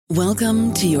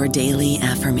Welcome to your daily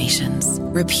affirmations.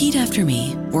 Repeat after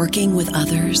me. Working with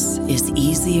others is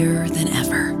easier than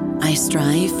ever. I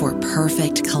strive for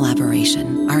perfect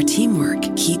collaboration. Our teamwork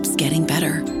keeps getting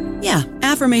better. Yeah,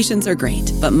 affirmations are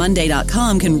great, but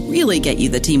Monday.com can really get you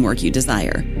the teamwork you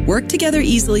desire. Work together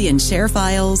easily and share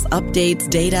files, updates,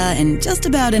 data, and just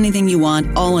about anything you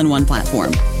want all in one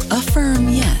platform. Affirm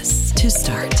yes to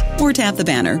start, or tap the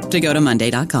banner to go to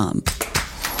Monday.com.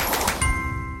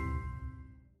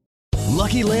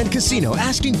 Lucky Land Casino,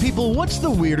 asking people, what's the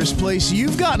weirdest place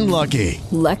you've gotten lucky?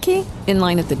 Lucky? In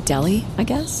line at the deli, I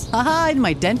guess? Aha, in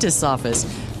my dentist's office.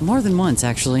 More than once,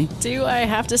 actually. Do I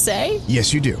have to say?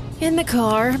 Yes, you do. In the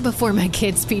car before my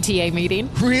kids' PTA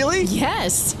meeting. Really?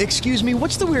 Yes. Excuse me,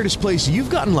 what's the weirdest place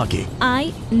you've gotten lucky?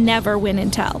 I never win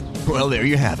and tell. Well, there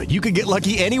you have it. You can get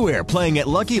lucky anywhere, playing at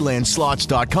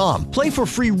LuckyLandSlots.com. Play for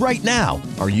free right now.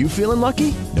 Are you feeling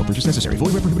lucky? No purchase necessary.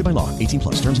 Void where prohibited by law. 18+.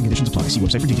 Terms and conditions apply. See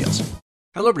website for details.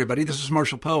 Hello, everybody. This is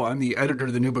Marshall Poe. I'm the editor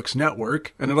of the New Books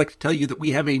Network, and I'd like to tell you that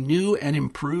we have a new and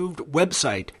improved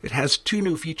website. It has 2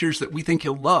 new features that we think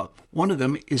you'll love. One of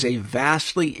them is a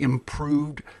vastly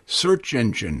improved search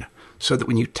engine, so that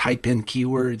when you type in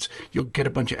keywords, you'll get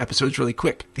a bunch of episodes really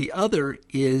quick. The other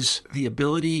is the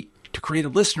ability to create a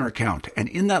listener account. And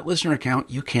in that listener account,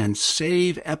 you can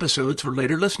save episodes for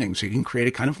later listening. So you can create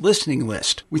a kind of listening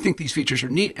list. We think these features are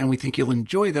neat, and we think you'll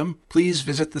enjoy them. Please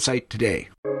visit the site today.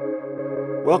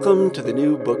 Welcome to the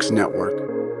New Books Network.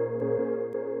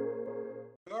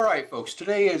 All right, folks.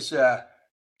 Today is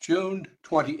June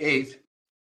 28th,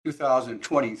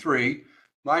 2023.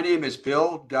 My name is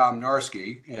Bill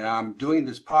Domnarski, and I'm doing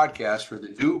this podcast for the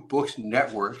New Books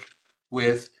Network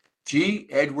with G.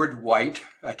 Edward White.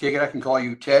 I take it I can call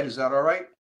you Ted. Is that all right?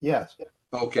 Yes.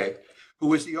 Okay.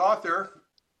 Who is the author,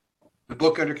 the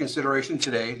book under consideration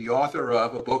today, the author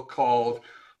of a book called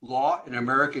Law in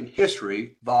American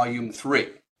History, Volume 3.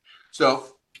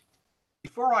 So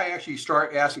before I actually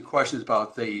start asking questions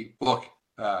about the book,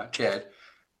 Ted,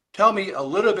 tell me a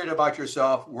little bit about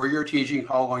yourself, where you're teaching,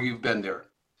 how long you've been there.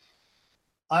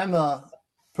 I'm a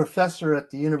professor at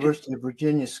the University of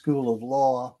Virginia School of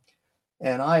Law,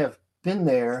 and I have been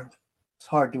there, it's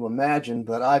hard to imagine,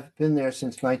 but I've been there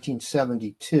since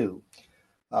 1972.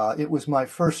 It was my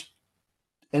first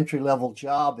entry-level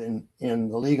job in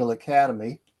the legal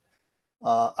academy.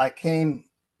 I came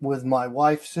with my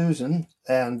wife, Susan,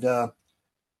 and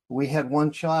we had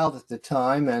one child at the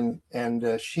time,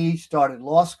 and she started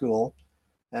law school,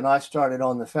 and I started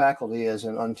on the faculty as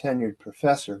an untenured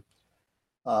professor.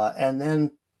 And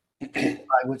then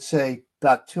I would say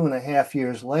about 2.5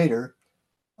 years later,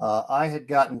 I had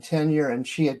gotten tenure and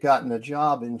she had gotten a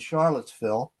job in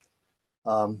Charlottesville.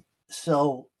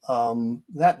 So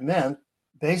that meant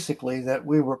basically that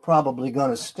we were probably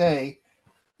going to stay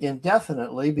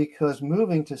indefinitely, because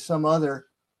moving to some other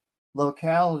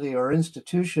locality or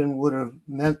institution would have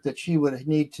meant that she would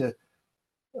need to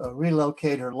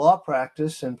relocate her law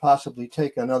practice and possibly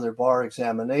take another bar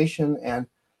examination. And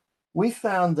we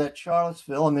found that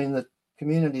Charlottesville, the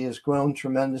community has grown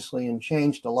tremendously and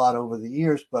changed a lot over the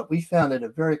years, but we found it a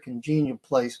very congenial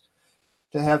place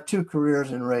to have 2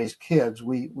 careers and raise kids.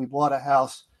 We bought a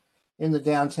house in the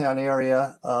downtown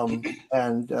area,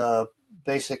 and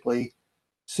basically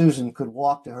Susan could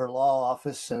walk to her law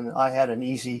office, and I had an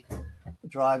easy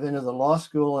drive into the law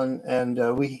school,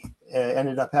 and we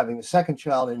ended up having a second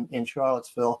child in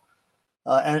Charlottesville.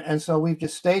 And so we've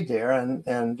just stayed there and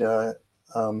been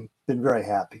very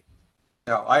happy.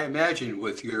 Now, I imagine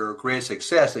with your great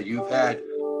success that you've had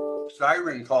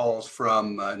siren calls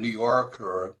from New York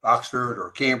or Oxford or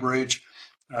Cambridge.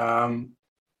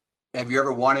 Have you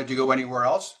ever wanted to go anywhere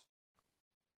else?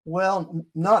 Well,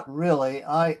 not really.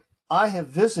 I have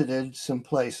visited some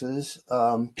places,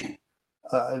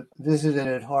 visited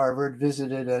at Harvard,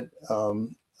 visited at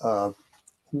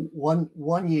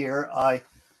one year. I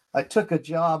took a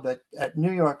job at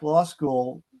New York Law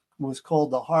School, was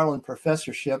called the Harlan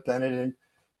Professorship, and it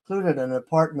included an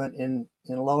apartment in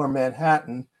Lower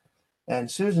Manhattan. And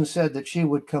Susan said that she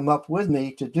would come up with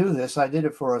me to do this. I did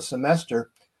it for a semester.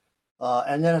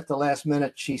 And then at the last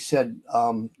minute, she said,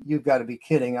 "You've got to be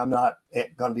kidding. I'm not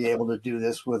going to be able to do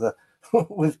this with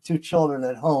with 2 children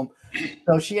at home."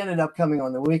 So she ended up coming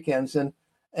on the weekends. And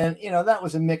that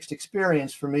was a mixed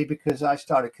experience for me, because I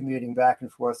started commuting back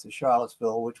and forth to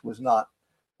Charlottesville, which was not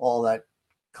all that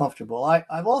comfortable.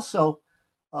 I've also,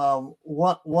 one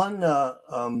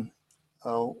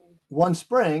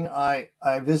spring, I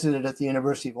visited at the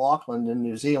University of Auckland in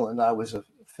New Zealand. I was a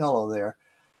fellow there.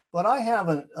 But I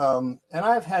haven't, and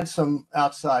I've had some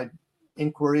outside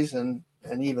inquiries and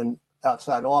even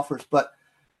outside offers, but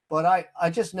but I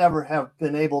just never have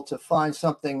been able to find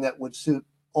something that would suit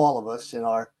all of us in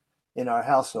our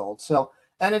household. So,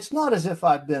 and it's not as if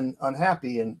I've been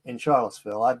unhappy in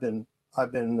Charlottesville. I've been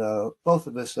both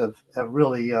of us have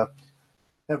really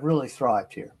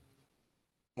thrived here.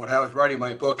 When I was writing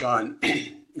my book on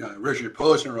Richard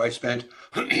Posner, I spent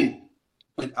an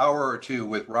hour or two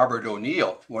with Robert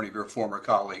O'Neill, one of your former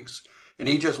colleagues, and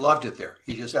he just loved it there.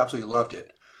 He just absolutely loved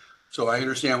it. So I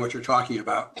understand what you're talking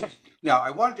about. Now,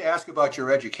 I wanted to ask about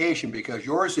your education because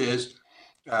yours is,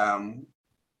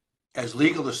 as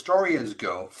legal historians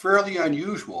go, fairly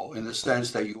unusual in the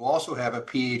sense that you also have a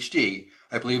PhD.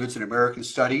 I believe it's in American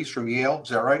Studies from Yale. Is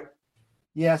that right?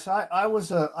 Yes, I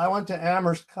went to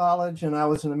Amherst College and I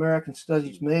was an American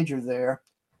Studies major there.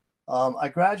 I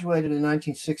graduated in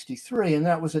 1963, and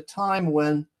that was a time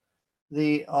when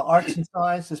the arts and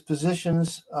sciences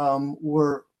positions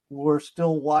were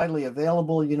still widely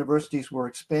available. Universities were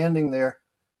expanding their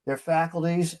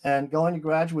faculties, and going to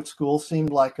graduate school seemed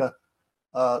like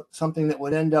something that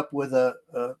would end up with a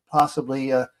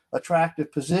possibly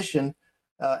attractive position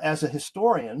as a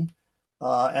historian.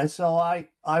 And so I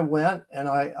went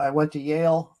to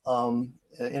Yale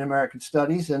in American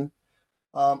Studies, and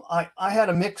I had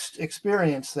a mixed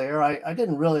experience there. I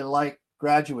didn't really like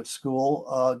graduate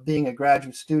school. Being a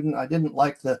graduate student, I didn't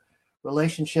like the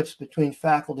relationships between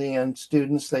faculty and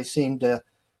students. They seemed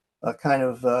kind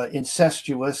of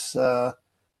incestuous, and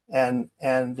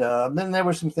then there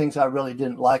were some things I really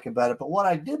didn't like about it. But what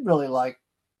I did really like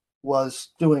was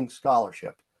doing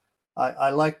scholarship.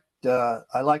 I liked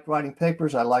writing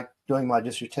papers. I liked doing my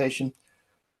dissertation.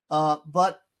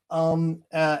 But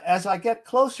as I get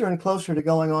closer and closer to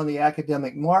going on the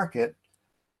academic market,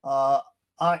 I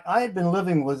had been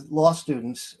living with law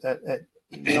students at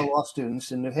Yale law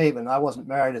students in New Haven. I wasn't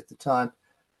married at the time.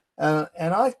 And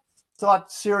I thought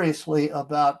seriously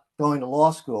about going to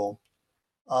law school.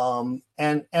 And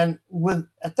with,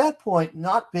 at that point,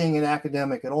 not being an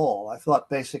academic at all, I thought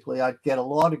basically I'd get a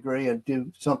law degree and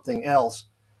do something else.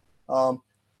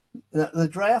 The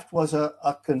draft was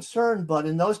a concern, but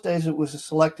in those days it was a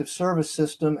selective service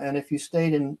system. And if you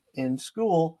stayed in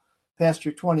school past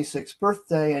your 26th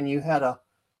birthday and you had a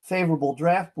favorable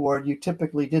draft board, you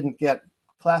typically didn't get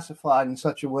classified in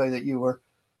such a way that you were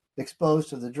exposed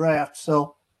to the draft.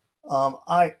 So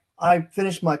I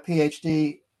finished my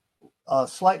PhD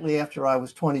slightly after I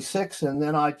was 26, and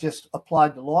then I just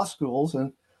applied to law schools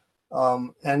and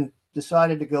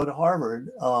decided to go to Harvard,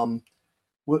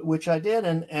 which I did.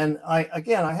 And I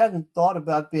hadn't thought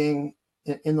about being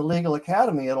in the legal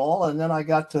academy at all. And then I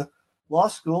got to law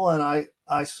school, and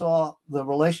I saw the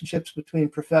relationships between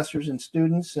professors and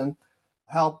students and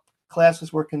how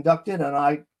classes were conducted, and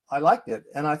I liked it.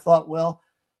 And I thought, well,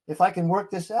 if I can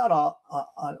work this out,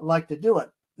 I'd like to do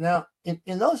it. Now,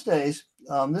 in those days,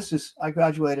 I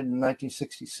graduated in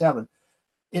 1967.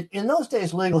 In those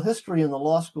days, legal history in the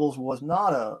law schools was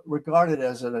not regarded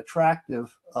as an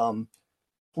attractive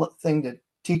thing to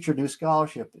teach or do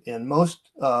scholarship in.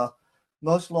 Most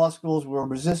law schools were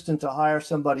resistant to hire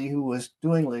somebody who was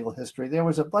doing legal history. There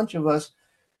was a bunch of us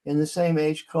in the same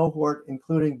age cohort,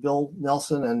 including Bill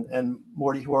Nelson and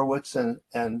Morty Horowitz and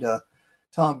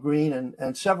Tom Green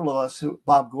and several of us,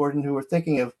 Bob Gordon, who were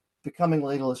thinking of becoming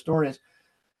legal historians.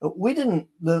 We didn't.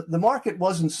 The market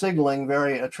wasn't signaling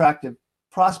very attractive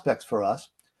prospects for us.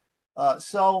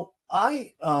 So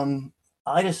I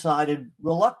decided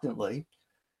reluctantly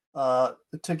to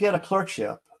get a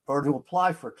clerkship or to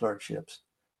apply for clerkships.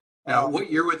 Now, what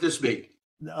year would this be?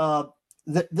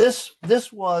 This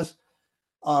was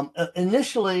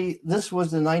initially, this was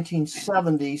the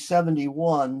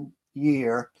 1970-71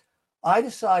 year. I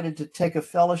decided to take a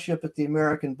fellowship at the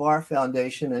American Bar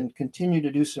Foundation and continue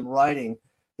to do some writing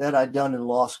that I'd done in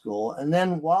law school. And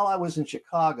then while I was in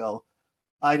Chicago,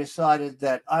 I decided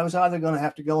that I was either going to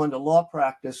have to go into law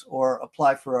practice or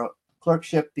apply for a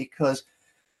clerkship, because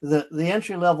the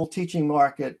entry-level teaching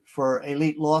market for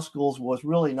elite law schools was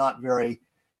really not very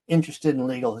interested in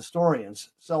legal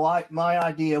historians. So my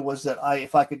idea was that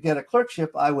if I could get a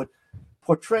clerkship, I would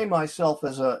portray myself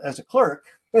as a clerk,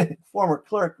 former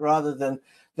clerk, rather than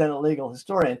a legal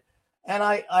historian. And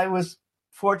I was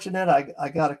fortunate. I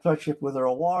got a clerkship with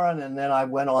Earl Warren, and then I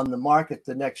went on the market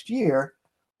the next year.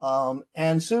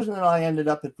 And Susan and I ended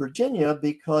up at Virginia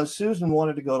because Susan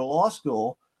wanted to go to law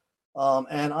school.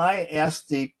 And I asked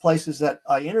the places that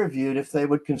I interviewed if they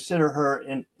would consider her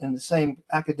in the same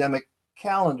academic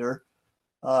calendar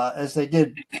as they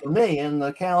did for me. And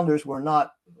the calendars didn't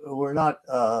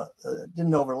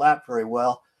overlap very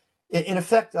well. In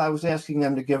effect, I was asking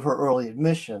them to give her early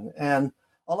admission. And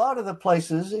a lot of the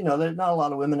places, there's not a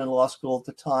lot of women in law school at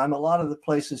the time. A lot of the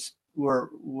places were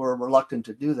reluctant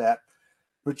to do that.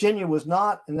 Virginia was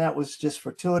not, and that was just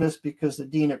fortuitous because the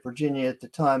dean at Virginia at the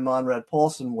time, Monrad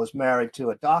Paulson, was married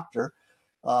to a doctor.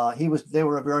 They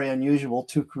were a very unusual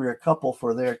two-career couple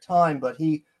for their time, but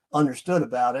he understood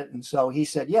about it, and so he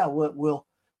said, "Yeah, we'll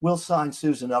sign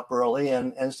Susan up early,"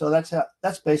 and so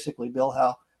that's basically, Bill,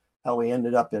 how we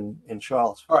ended up in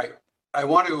Charlottesville. All right, I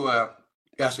want to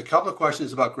ask a couple of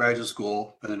questions about graduate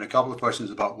school and then a couple of questions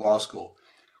about law school.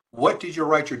 What did you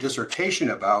write your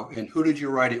dissertation about, and who did you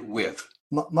write it with?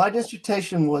 My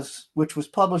dissertation which was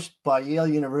published by Yale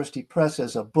University Press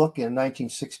as a book in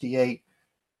 1968,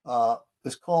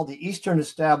 was called "The Eastern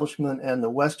Establishment and the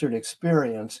Western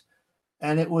Experience,"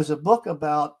 and it was a book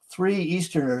about three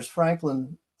Easterners: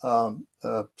 Frederick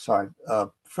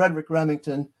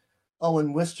Remington,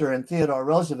 Owen Wister, and Theodore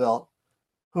Roosevelt,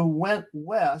 who went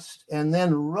west and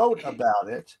then wrote about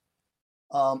it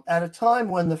at a time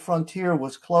when the frontier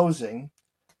was closing.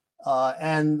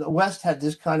 And the West had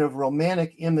this kind of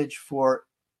romantic image for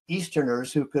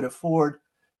Easterners who could afford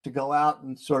to go out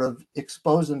and sort of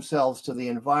expose themselves to the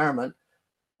environment.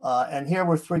 And here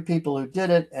were three people who did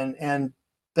it and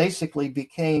basically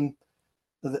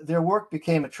their work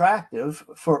became attractive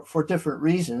for different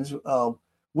reasons.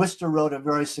 Wister wrote a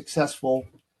very successful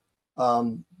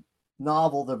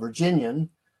novel, The Virginian.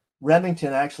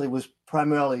 Remington actually was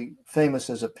primarily famous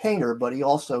as a painter, but he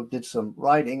also did some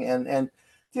writing. And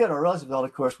Theodore Roosevelt,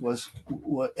 of course, was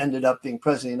ended up being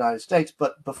president of the United States.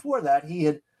 But before that, he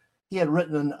had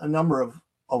written a number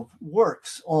of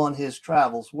works on his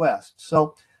travels west.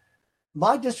 So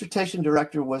my dissertation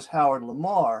director was Howard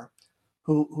Lamar,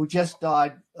 who just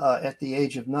died at the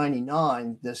age of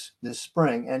 99 this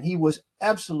spring, and he was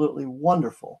absolutely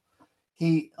wonderful.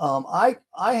 I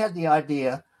had the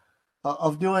idea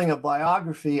of doing a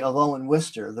biography of Owen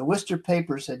Wister. The Wister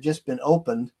papers had just been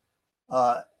opened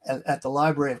at the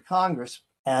Library of Congress,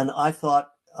 and I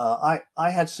thought I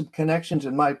had some connections,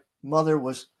 and my mother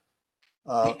was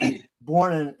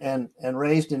born and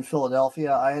raised in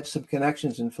Philadelphia. I had some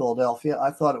connections in Philadelphia.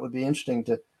 I thought it would be interesting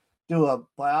to do a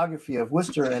biography of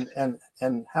Wister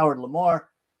and Howard Lamar.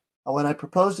 When I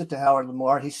proposed it to Howard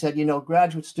Lamar, he said,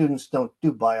 graduate students don't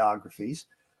do biographies,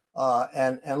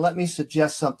 and let me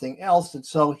suggest something else. And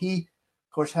so of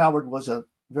course, Howard was a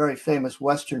very famous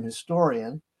Western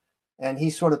historian, and he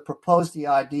sort of proposed the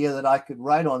idea that I could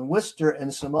write on Wister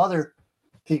and some other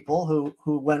people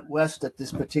who went west at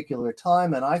this particular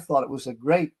time, and I thought it was a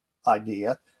great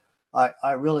idea.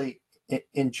 I really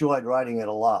enjoyed writing it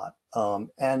a lot. Were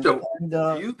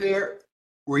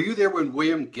you there when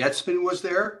William Getzman was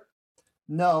there?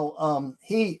 No,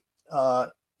 he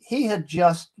had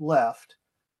just left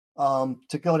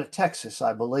to go to Texas,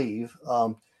 I believe.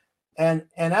 And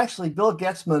actually, Bill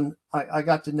Getzman, I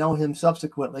got to know him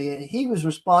subsequently. He was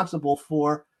responsible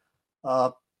for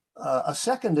a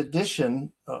second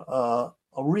edition, a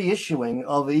reissuing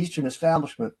of the Eastern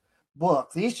Establishment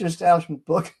book. The Eastern Establishment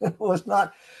book was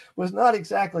not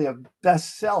exactly a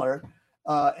bestseller,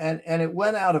 and it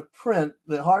went out of print.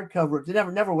 The hardcover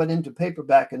never went into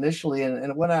paperback initially, and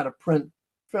it went out of print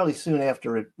fairly soon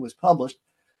after it was published.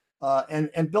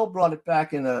 And Bill brought it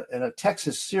back in a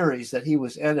Texas series that he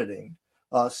was editing.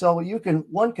 So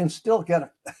one can still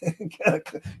get a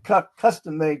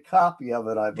custom-made copy of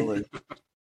it, I believe.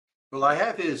 Well, I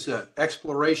have his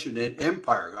Exploration in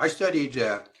Empire. I studied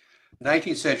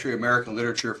 19th century American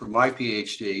literature for my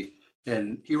PhD,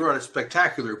 and he wrote a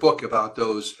spectacular book about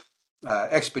those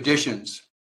expeditions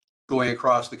going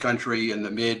across the country in the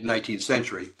mid-19th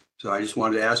century. So I just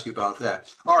wanted to ask you about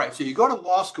that. All right, so you go to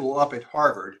law school up at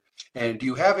Harvard, and do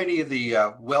you have any of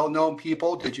the well-known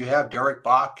people? Did you have Derek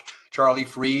Bach, Charlie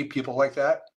Free, people like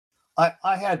that?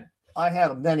 I had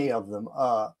many of them.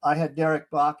 I had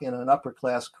Derek Bach in an upper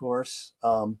class course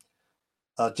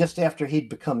just after he'd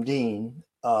become dean.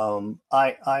 I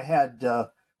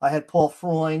had Paul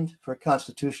Freund for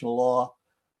constitutional law.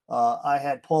 I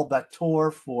had Paul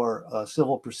Bator for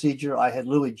civil procedure. I had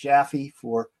Louis Jaffe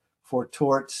for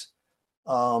torts.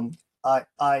 I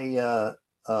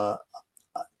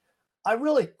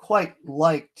really quite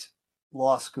liked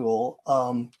law school.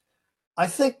 I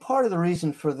think part of the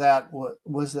reason for that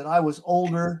was that I was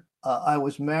older. I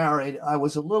was married. I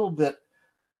was a little bit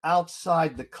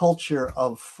outside the culture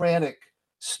of frantic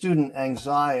student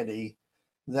anxiety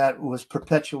that was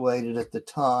perpetuated at the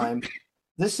time.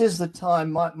 This is the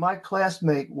time my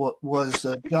classmate was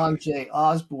John J.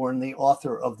 Osborne, the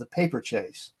author of The Paper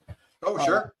Chase. Oh,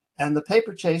 sure. And The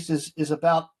Paper Chase is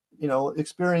about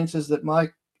experiences that my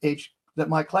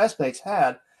classmates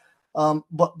had.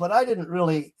 But I didn't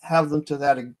really have them to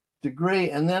that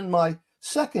degree. And then my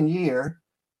second year,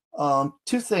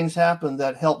 two things happened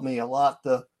that helped me a lot.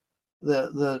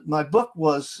 My book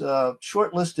was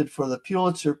shortlisted for the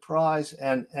Pulitzer Prize,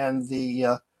 and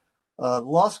the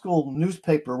law school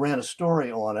newspaper ran a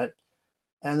story on it.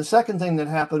 And the second thing that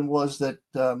happened was that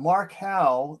Mark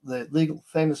Howe, the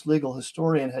famous legal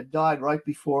historian, had died right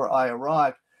before I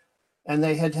arrived, and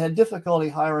they had had difficulty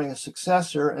hiring a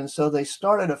successor, and so they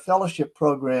started a fellowship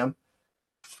program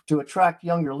to attract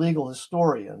younger legal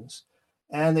historians,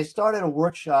 and they started a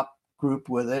workshop group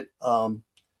with it.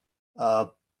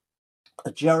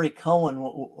 Jerry Cohen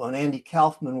and Andy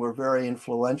Kaufman were very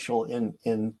influential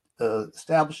in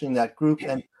establishing that group,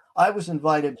 and I was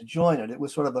invited to join it. It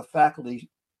was sort of a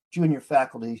junior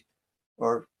faculty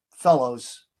or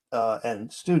fellows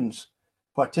and students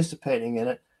participating in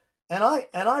it. And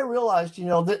I realized,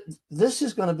 that this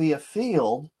is going to be a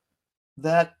field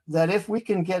that if we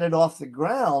can get it off the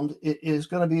ground, it is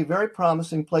going to be a very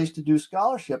promising place to do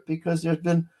scholarship, because there's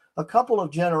been a couple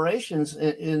of generations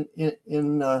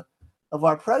of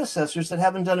our predecessors that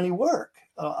haven't done any work,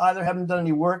 either haven't done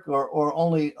any work or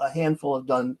only a handful have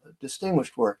done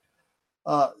distinguished work.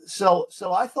 So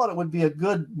I thought it would be a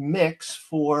good mix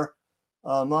for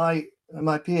my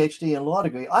PhD and law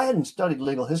degree. I hadn't studied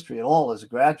legal history at all as a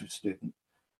graduate student,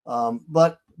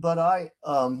 but I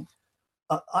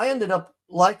ended up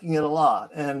liking it a lot,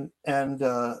 and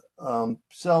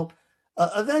so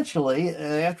eventually,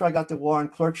 after I got the Warren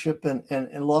clerkship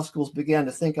and law schools began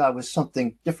to think I was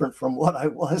something different from what I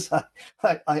was,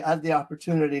 I had the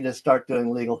opportunity to start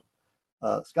doing legal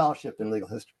scholarship in legal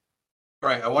history. All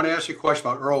right, I want to ask you a question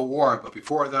about Earl Warren, but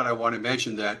before that, I want to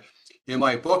mention that in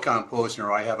my book on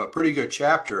Posner, I have a pretty good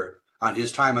chapter on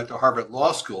his time at the Harvard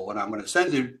Law School, and I'm going to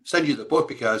send you the book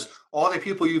because all the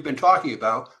people you've been talking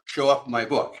about show up in my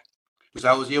book. Because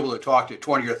I was able to talk to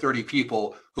 20 or 30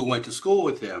 people who went to school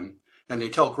with him, and they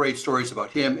tell great stories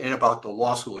about him and about the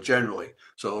law school generally.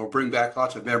 So it'll bring back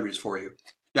lots of memories for you.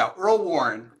 Now, Earl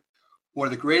Warren, one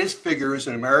of the greatest figures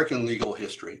in American legal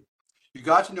history. You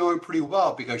got to know him pretty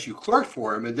well because you clerked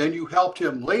for him, and then you helped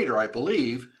him later, I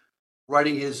believe,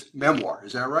 writing his memoir.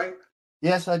 Is that right?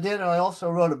 Yes, I did. And I also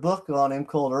wrote a book on him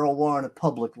called Earl Warren, A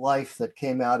Public Life, that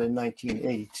came out in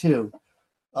 1982.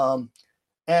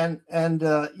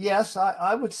 Yes,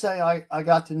 I would say I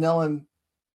got to know him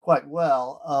quite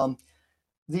well.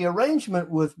 The arrangement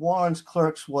with Warren's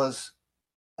clerks was,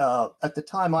 at the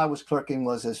time I was clerking,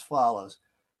 was as follows.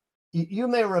 You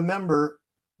may remember,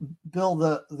 Bill,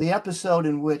 the episode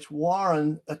in which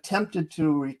Warren attempted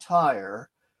to retire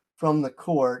from the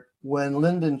court when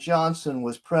Lyndon Johnson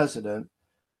was president,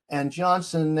 and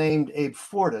Johnson named Abe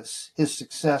Fortas his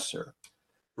successor.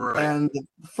 Right. And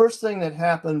the first thing that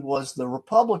happened was the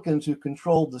Republicans who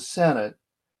controlled the Senate.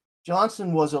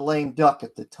 Johnson was a lame duck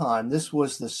at the time. This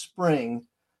was the spring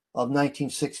of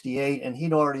 1968, and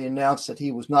he'd already announced that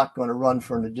he was not going to run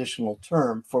for an additional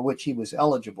term for which he was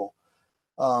eligible.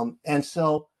 And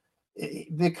so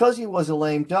because he was a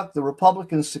lame duck, the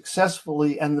Republicans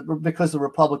successfully, and because the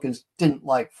Republicans didn't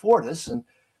like Fortas and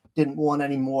didn't want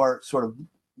any more sort of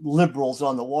liberals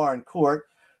on the Warren court,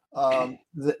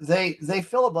 they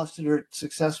filibustered it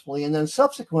successfully. And then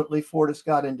subsequently, Fortas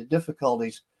got into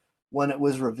difficulties when it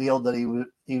was revealed that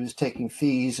he was taking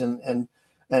fees, and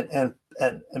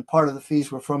part of the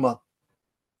fees were from a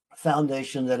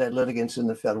foundation that had litigants in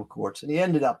the federal courts. And he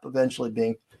ended up eventually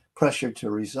being pressured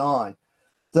to resign.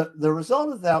 The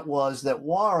result of that was that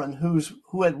Warren, who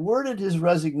had worded his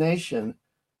resignation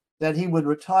that he would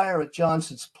retire at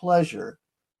Johnson's pleasure,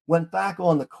 went back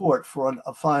on the court for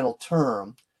a final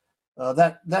term.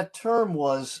 That term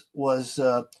was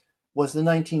the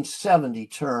 1970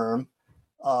 term,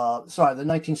 the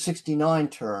 1969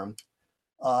 term,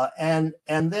 and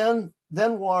then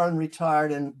Warren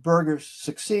retired and Burger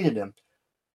succeeded him.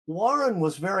 Warren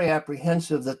was very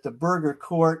apprehensive that the Burger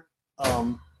court,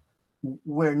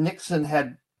 where Nixon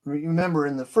had, remember,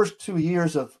 in the first 2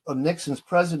 years of Nixon's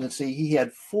presidency, he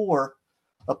had 4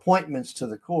 appointments to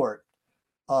the court.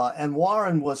 And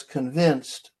Warren was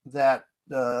convinced that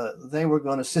they were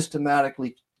going to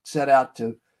systematically set out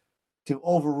to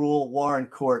overrule Warren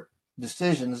court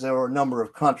decisions. There were a number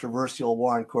of controversial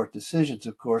Warren court decisions,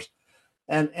 of course.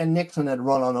 And Nixon had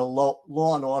run on a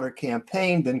law and order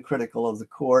campaign, been critical of the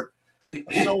court.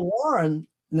 So Warren,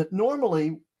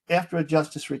 normally, after a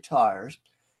justice retires,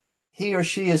 he or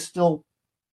she is still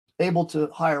able to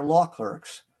hire law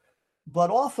clerks, but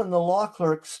often the law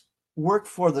clerks work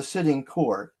for the sitting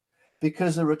court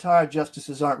because the retired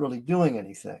justices aren't really doing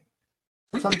anything.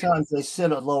 Sometimes they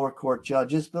sit as lower court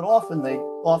judges, but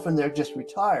often they're just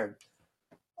retired.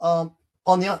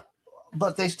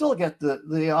 But they still get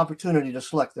the opportunity to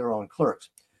select their own clerks.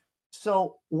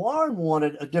 So Warren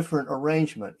wanted a different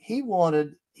arrangement. He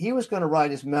was going to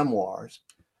write his memoirs,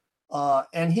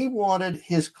 and he wanted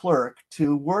his clerk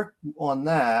to work on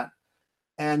that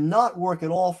and not work at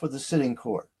all for the sitting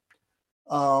court.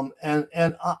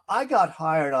 I got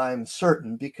hired, I'm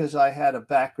certain, because I had a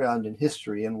background in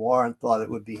history, and Warren thought it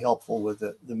would be helpful with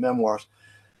the memoirs.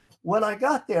 When I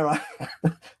got there,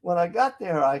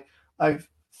 I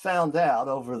found out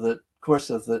over the course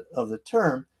of the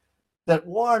term that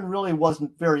Warren really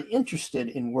wasn't very interested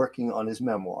in working on his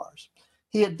memoirs.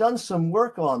 He had done some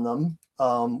work on them,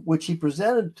 which he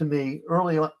presented to me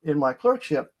early on in my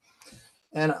clerkship,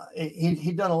 and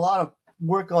he'd done a lot of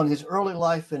work on his early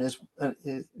life and his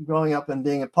growing up and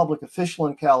being a public official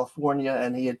in California,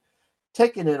 and he had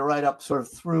taken it right up sort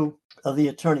of through the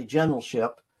attorney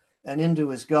generalship and into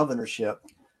his governorship.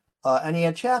 And he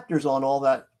had chapters on all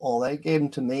that. They gave them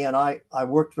to me, and I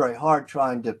worked very hard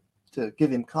trying to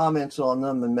give him comments on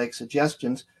them and make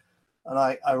suggestions. And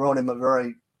I wrote him a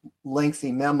very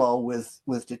lengthy memo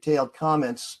with detailed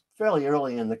comments fairly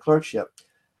early in the clerkship.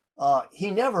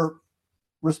 He never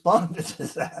responded to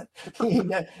that.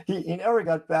 He never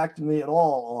got back to me at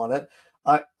all on it.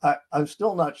 I'm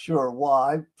still not sure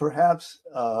why. Perhaps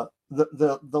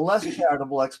the less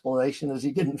charitable explanation is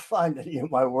he didn't find any of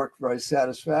my work very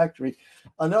satisfactory.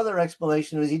 Another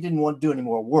explanation is he didn't want to do any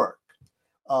more work.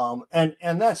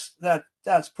 And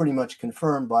that's pretty much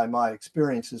confirmed by my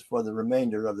experiences for the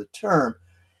remainder of the term.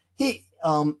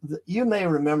 You may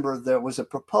remember there was a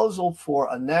proposal for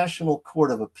a National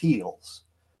Court of Appeals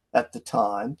at the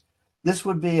time. This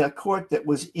would be a court that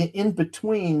was in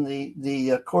between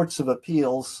the courts of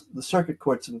appeals, the circuit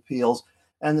courts of appeals,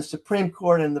 and the Supreme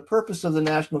Court. And the purpose of the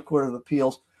National Court of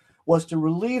Appeals was to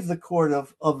relieve the court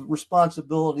of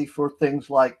responsibility for things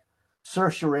like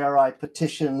certiorari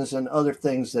petitions and other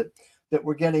things that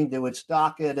were getting to its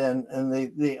docket. And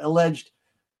the alleged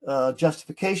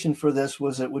justification for this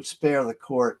was it would spare the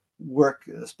court work,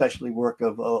 especially work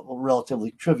of a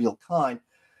relatively trivial kind.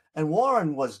 And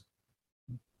Warren was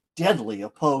deadly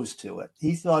opposed to it.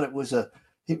 He thought it was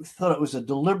a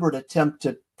deliberate attempt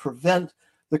to prevent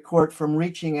the court from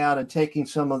reaching out and taking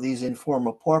some of these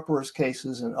informa pauperis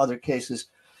cases and other cases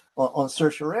on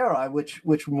certiorari, which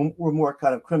were more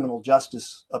kind of criminal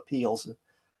justice appeals.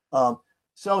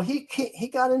 So he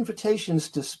got invitations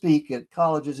to speak at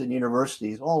colleges and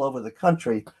universities all over the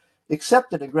country,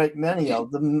 accepted a great many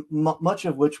of them, much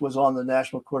of which was on the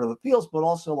National Court of Appeals, but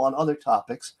also on other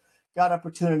topics, got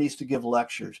opportunities to give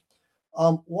lectures.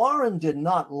 Warren did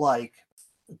not like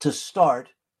to start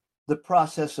the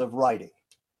process of writing.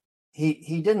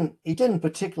 He didn't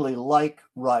particularly like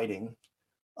writing.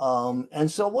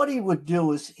 And so what he would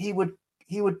do is he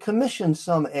would commission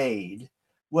some aide,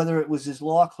 whether it was his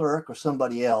law clerk or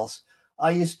somebody else.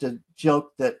 I used to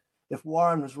joke that if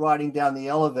Warren was riding down the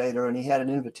elevator and he had an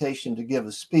invitation to give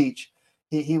a speech,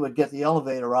 he would get the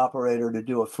elevator operator to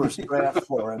do a first draft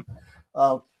for him.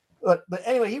 But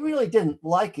anyway, he really didn't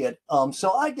like it.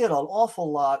 So I did an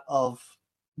awful lot of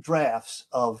drafts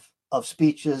of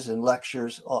speeches and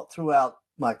lectures throughout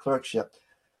my clerkship.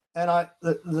 And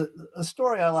the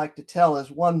story I like to tell is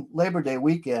one Labor Day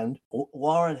weekend,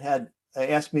 Warren had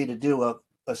asked me to do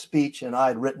a speech, and I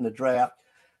had written a draft.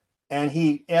 And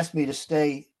he asked me to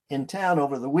stay in town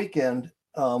over the weekend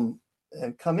and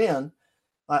come in.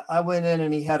 I went in,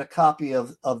 and he had a copy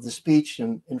of the speech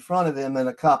in front of him and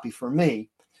a copy for me.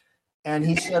 And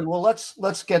he said, well,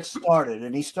 let's get started.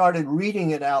 And he started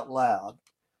reading it out loud.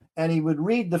 And he would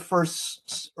read the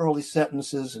first early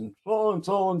sentences and so and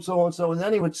so and so and so. And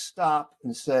then he would stop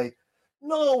and say,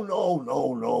 no.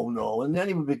 And then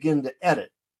he would begin to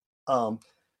edit.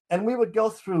 And we would go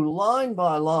through line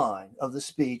by line of the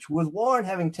speech, with Warren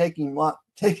having taken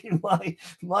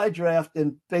my draft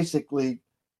and basically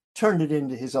turned it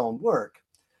into his own work.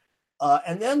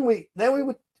 And then we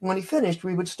would, when he finished,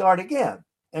 we would start again.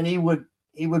 And he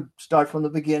would start from the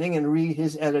beginning and read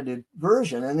his edited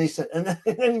version. And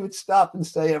then he would stop and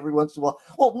say every once in a while,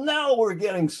 well, now we're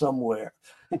getting somewhere.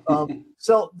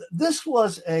 So this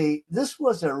was a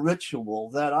ritual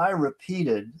that I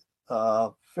repeated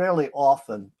fairly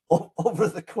often over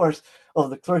the course of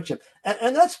the clerkship.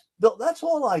 And that's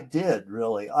all I did,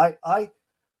 really. I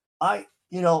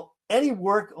any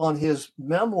work on his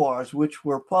memoirs, which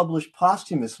were published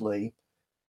posthumously,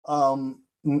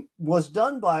 was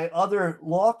done by other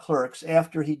law clerks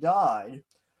after he died.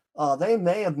 They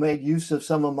may have made use of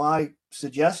some of my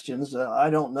suggestions.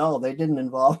 I don't know. They didn't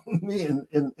involve me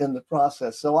in the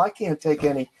process, so I can't take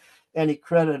any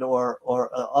credit or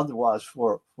otherwise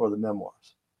for the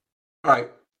memoirs. All right.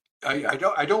 I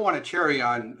don't want to cherry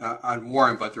on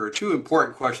Warren, but there are two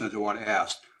important questions I want to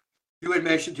ask. You had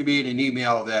mentioned to me in an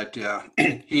email that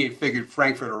he had figured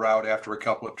Frankfurter out after a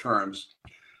couple of terms.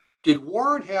 Did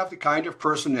Warren have the kind of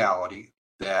personality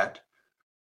that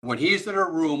when he's in a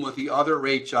room with the other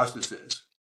 8 justices,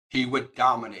 he would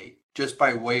dominate just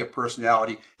by way of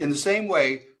personality in the same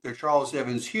way that Charles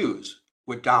Evans Hughes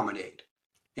would dominate?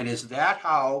 And is that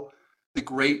how the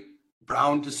great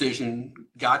Brown decision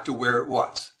got to where it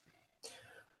was?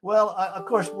 Well, of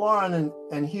course, Warren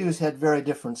and Hughes had very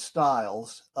different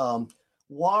styles.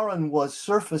 Warren was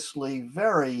surfacely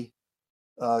very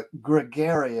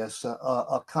gregarious,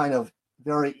 a kind of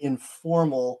very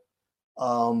informal,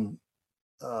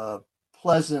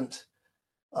 pleasant,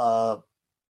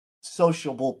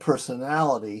 sociable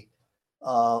personality.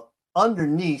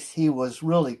 Underneath, he was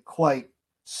really quite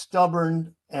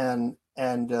stubborn and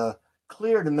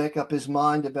clear to make up his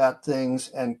mind about things,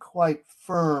 and quite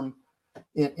firm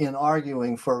in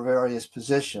arguing for various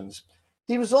positions.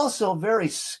 He was also very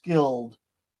skilled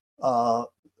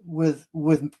with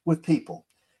people.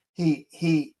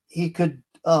 He could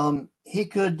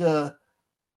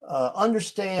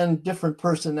understand different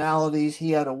personalities.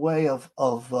 He had a way of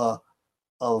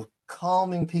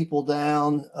calming people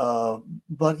down,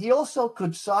 but he also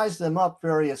could size them up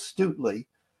very astutely.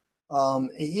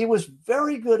 He was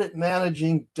very good at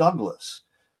managing Douglas.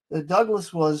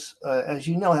 Douglas was, as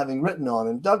you know, having written on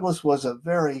him, Douglas was a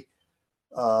very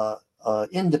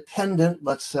independent,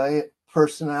 let's say,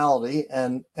 personality,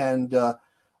 and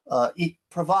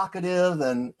provocative,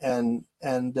 and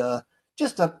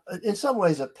just in some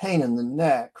ways a pain in the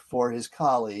neck for his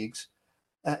colleagues.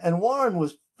 And Warren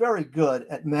was very good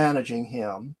at managing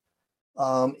him.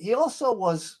 He also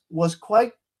was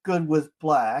quite good with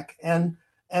Black, and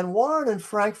Warren and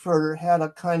Frankfurter had a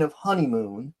kind of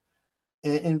honeymoon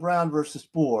in Brown versus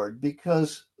Board,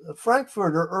 because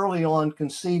Frankfurter early on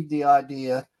conceived the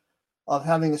idea of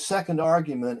having a second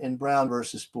argument in Brown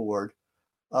versus Board,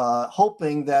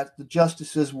 hoping that the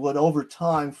justices would over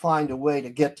time find a way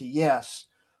to get to yes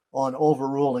on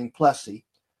overruling Plessy,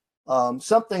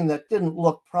 something that didn't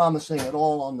look promising at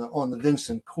all on the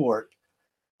Vincent court.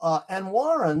 And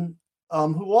Warren,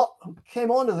 who came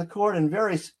onto the court and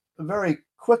very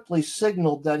quickly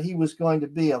signaled that he was going to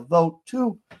be a vote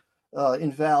to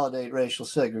invalidate racial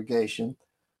segregation,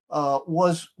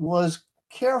 was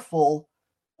careful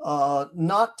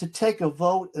not to take a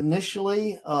vote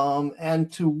initially, and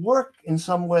to work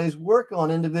on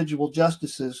individual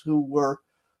justices who were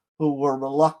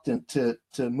reluctant to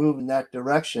move in that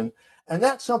direction. And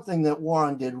that's something that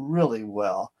Warren did really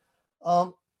well.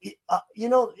 The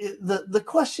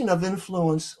question of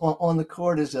influence on the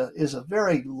court is a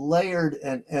very layered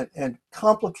and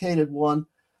complicated one.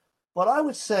 But I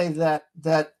would say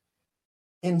that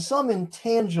in some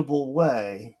intangible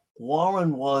way,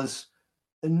 Warren was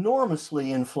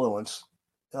enormously influential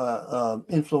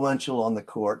on the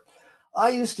court. I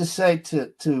used to say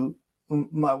to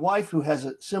my wife, who has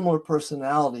a similar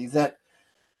personality, that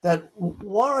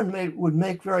Warren would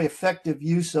make very effective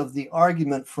use of the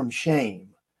argument from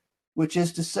shame, which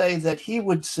is to say that he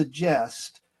would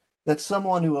suggest that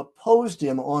someone who opposed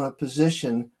him on a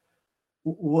position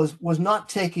was not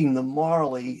taking the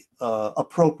morally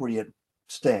appropriate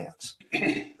stance.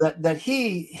 that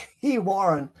he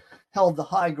Warren held the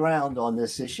high ground on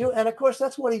this issue, and of course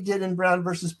that's what he did in Brown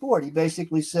versus Board. He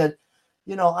basically said,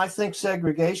 I think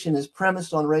segregation is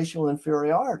premised on racial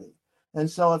inferiority, and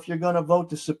so if you're going to vote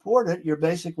to support it, you're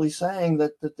basically saying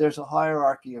that there's a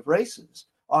hierarchy of races.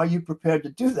 Are you prepared to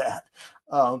do that?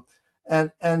 A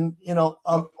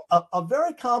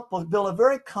very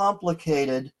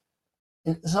complicated,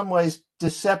 in some ways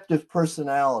deceptive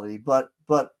personality, but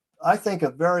I think a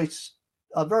very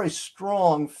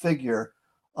strong figure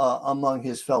among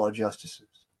his fellow justices.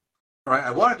 All right,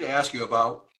 I wanted to ask you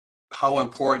about how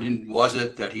important was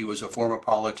it that he was a former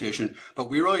politician, but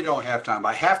we really don't have time.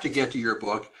 I have to get to your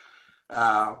book.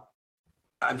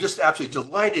 I'm just absolutely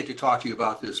delighted to talk to you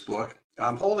about this book.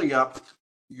 I'm holding up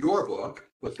your book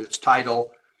with its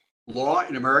title, Law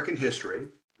in American History.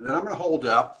 And then I'm going to hold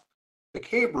up the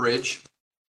Cambridge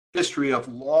History of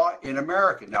Law in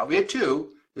America. Now, it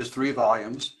too is 3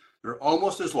 volumes. They're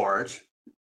almost as large,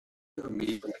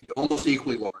 almost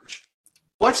equally large.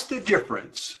 What's the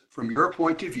difference from your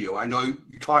point of view? I know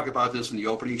you talk about this in the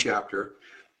opening chapter.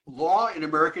 Law in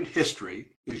American History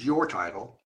is your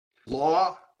title.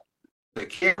 The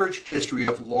Cambridge History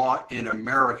of Law in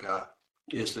America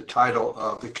is the title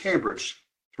of the Cambridge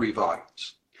 3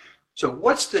 volumes. So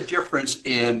what's the difference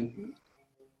in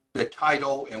the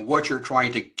title and what you're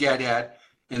trying to get at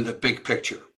in the big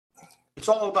picture? It's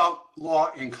all about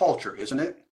law and culture, isn't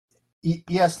it?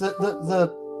 Yes,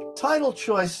 the title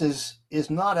choice is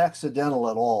not accidental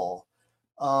at all.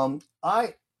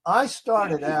 I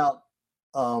started out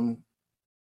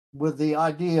with the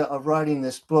idea of writing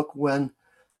this book when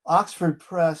Oxford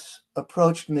Press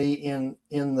approached me in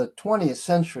the 20th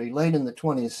century, late in the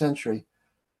 20th century,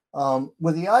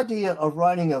 with the idea of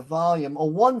writing a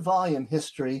one-volume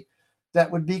history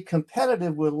that would be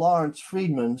competitive with Lawrence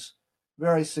Freedman's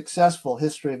very successful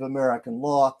History of American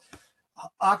Law.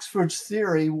 Oxford's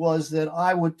theory was that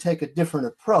I would take a different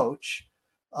approach.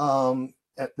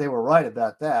 They were right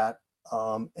about that,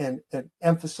 and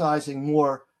emphasizing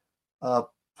more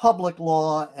public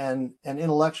law and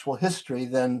intellectual history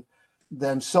than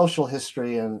social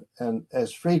history and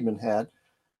as Freedman had.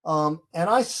 And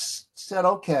I said,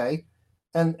 okay.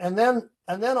 And then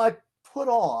I put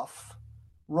off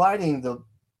writing the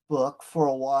book for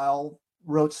a while,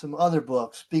 wrote some other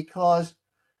books because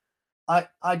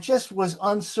I just was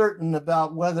uncertain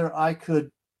about whether I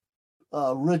could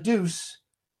reduce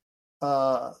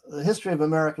the History of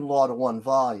American Law to one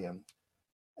volume.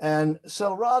 And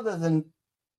so rather than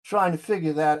trying to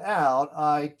figure that out,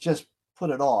 I just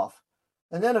put it off.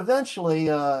 And then eventually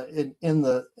in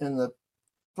the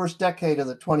first decade of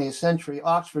the 20th century,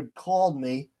 Oxford called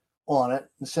me on it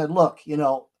and said, look, you're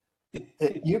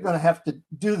going to have to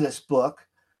do this book.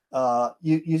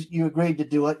 You agreed to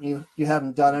do it. You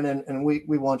haven't done it, and we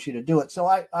want you to do it. So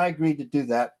I agreed to do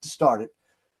that, to start it.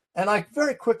 And I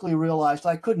very quickly realized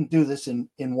I couldn't do this in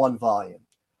one volume.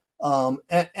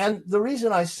 And the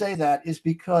reason I say that is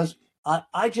because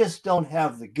I just don't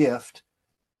have the gift,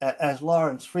 as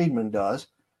Lawrence Freedman does,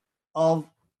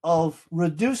 of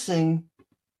reducing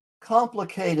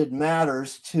complicated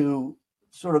matters to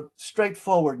sort of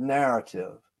straightforward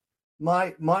narrative.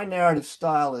 My narrative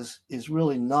style is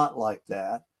really not like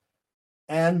that.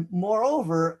 And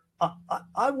moreover,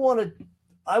 I wanted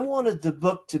the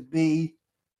book to be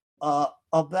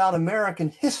about American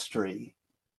history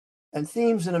and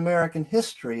themes in American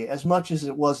history as much as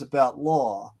it was about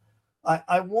law.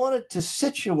 I wanted to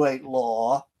situate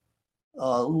law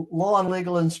and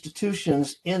legal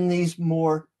institutions in these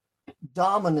more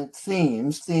dominant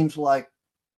themes like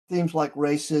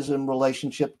racism,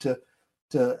 relationship to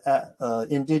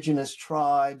indigenous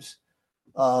tribes,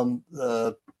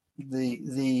 the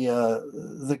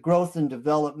growth and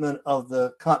development of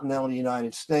the continental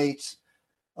United States,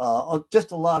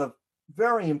 just a lot of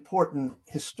very important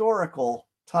historical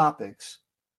topics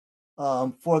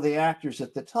for the actors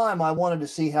at the time. I wanted to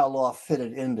see how law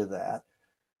fitted into that.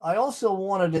 I also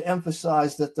wanted to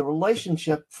emphasize that the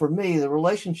relationship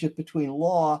between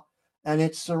law and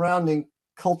its surrounding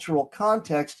cultural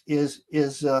context is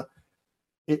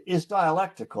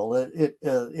dialectical.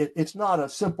 It's not a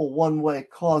simple one-way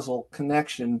causal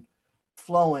connection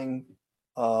flowing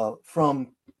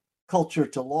from culture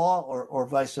to law or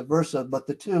vice versa, but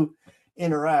the two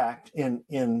interact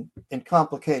in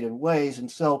complicated ways.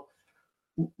 And so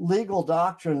legal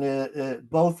doctrine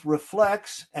both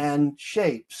reflects and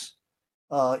shapes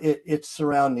its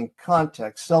surrounding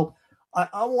context. So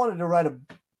I wanted to write a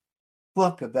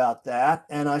book about that,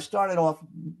 and I started off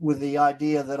with the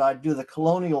idea that I'd do the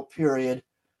colonial period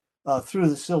through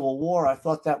the Civil War. I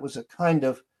thought that was a kind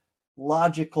of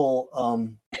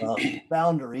logical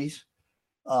boundaries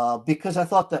because I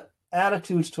thought that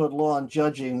attitudes toward law and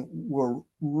judging were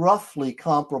roughly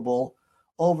comparable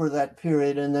over that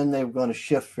period, and then they were going to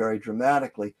shift very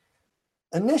dramatically.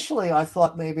 Initially, I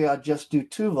thought maybe I'd just do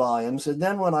 2 volumes, and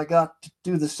then when I got to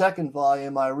do the second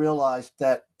volume, I realized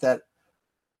that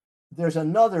there's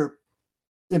another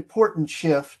important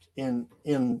shift in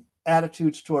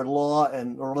attitudes toward law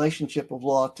and the relationship of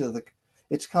law to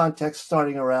its context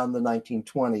starting around the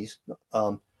 1920s,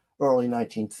 early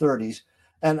 1930s.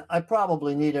 And I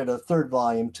probably needed a third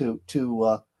volume to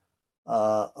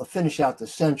finish out the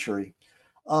century.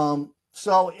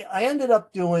 So I ended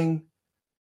up doing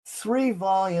 3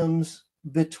 volumes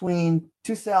between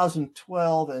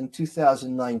 2012 and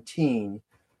 2019.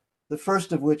 The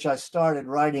first of which I started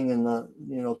writing in the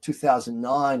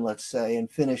 2009, let's say,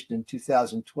 and finished in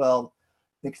 2012. I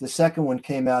think the second one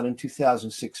came out in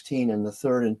 2016 and the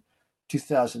third in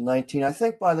 2019. I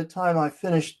think by the time I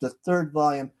finished the third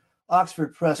volume,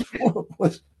 Oxford Press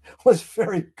was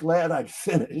very glad I'd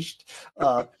finished,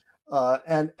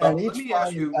 and each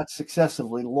volume got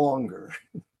successively longer.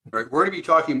 Right, we're going to be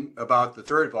talking about the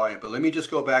third volume, but let me just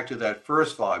go back to that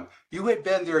first volume. You had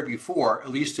been there before, at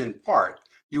least in part.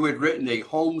 You had written a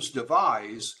Holmes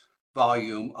Devise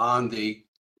volume on the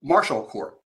Marshall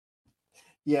Court.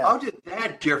 Yeah. How did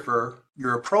that differ,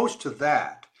 your approach to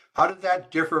that? How did that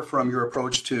differ from your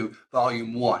approach to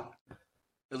volume 1?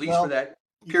 At least for that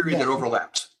period that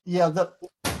overlaps. Yeah,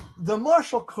 the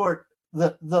Marshall Court,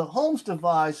 the Holmes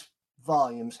Devise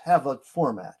volumes have a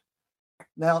format.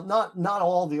 Now, not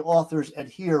all the authors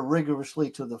adhere rigorously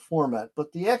to the format,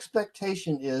 but the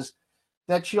expectation is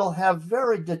that you'll have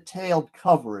very detailed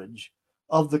coverage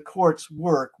of the court's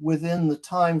work within the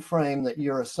time frame that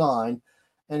you're assigned.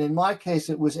 And in my case,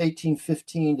 it was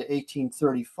 1815 to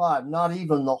 1835, not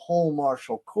even the whole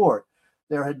Marshall Court.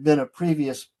 There had been a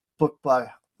previous book by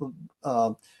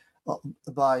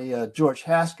George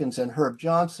Haskins and Herb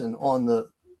Johnson on the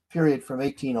period from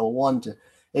 1801 to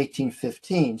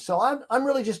 1815. So I'm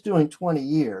really just doing 20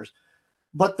 years.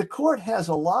 But the court has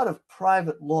a lot of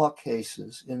private law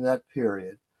cases in that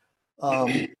period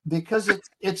because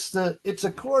it's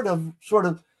a court of sort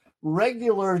of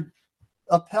regular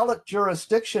appellate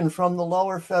jurisdiction from the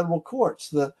lower federal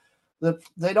courts.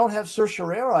 They don't have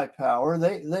certiorari power.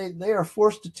 They are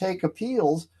forced to take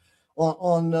appeals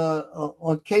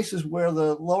on cases where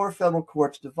the lower federal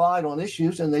courts divide on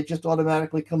issues, and they just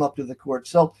automatically come up to the court.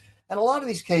 So, and a lot of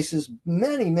these cases,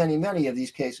 many of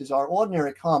these cases are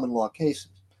ordinary common law cases.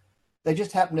 They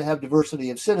just happen to have diversity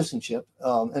of citizenship,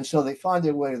 and so they find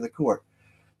their way to the court.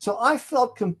 So I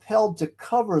felt compelled to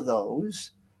cover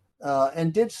those,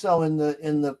 and did so in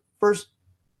the first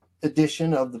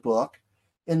edition of the book.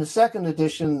 In the second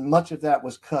edition, much of that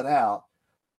was cut out.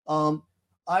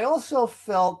 I also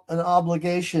felt an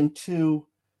obligation to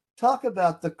talk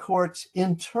about the court's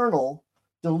internal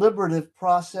deliberative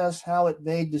process, how it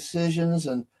made decisions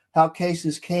and how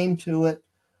cases came to it,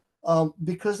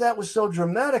 because that was so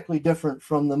dramatically different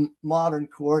from the modern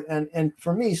court and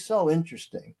for me, so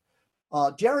interesting.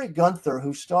 Jerry Gunther,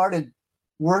 who started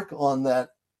work on that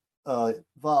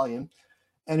volume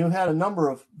and who had a number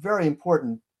of very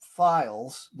important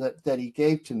files that he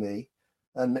gave to me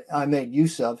and I made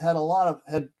use of, had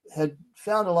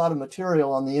found a lot of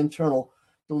material on the internal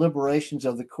deliberations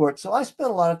of the court. So I spent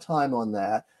a lot of time on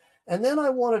that. And then I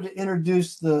wanted to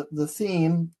introduce the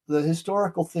theme, the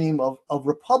historical theme of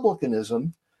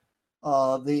republicanism,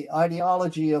 the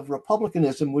ideology of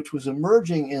republicanism, which was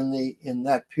emerging in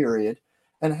that period,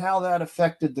 and how that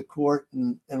affected the court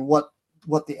and what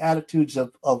the attitudes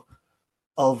of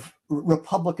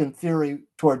Republican theory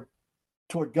toward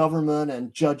government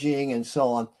and judging and so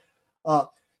on.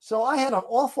 So I had an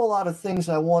awful lot of things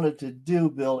I wanted to do,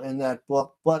 Bill, in that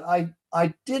book, but I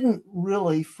didn't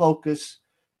really focus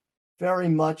very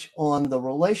much on the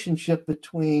relationship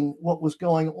between what was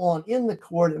going on in the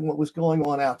court and what was going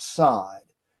on outside.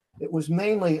 It was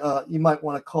mainly, you might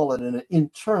want to call it an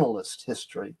internalist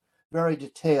history, very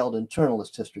detailed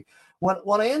internalist history.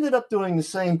 When I ended up doing the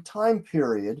same time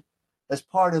period as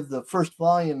part of the first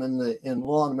volume in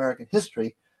Law and American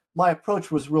History, my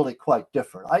approach was really quite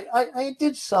different. I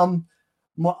did some.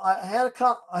 I had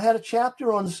a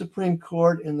chapter on the Supreme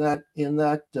Court in that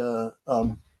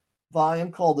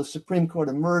volume called "The Supreme Court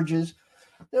Emerges."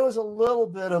 There was a little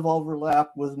bit of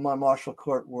overlap with my Marshall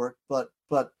Court work, but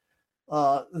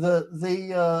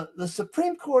the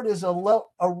Supreme Court is a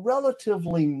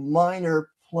relatively minor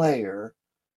player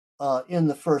in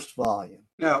the first volume.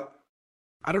 Now,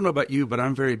 I don't know about you, but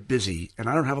I'm very busy and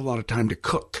I don't have a lot of time to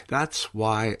cook. That's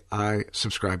why I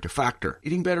subscribe to Factor.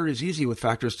 Eating better is easy with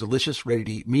Factor's delicious,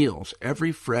 ready-to-eat meals.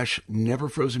 Every fresh, never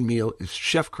frozen meal is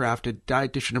chef-crafted,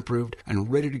 dietitian approved,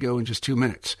 and ready to go in just 2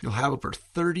 minutes. You'll have over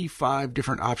 35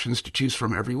 different options to choose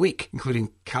from every week,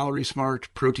 including Calorie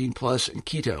Smart, Protein Plus, and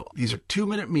Keto. These are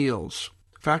 2-minute meals.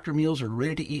 Factor meals are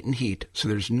ready to eat and heat, so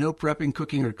there's no prepping,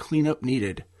 cooking, or cleanup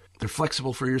needed. They're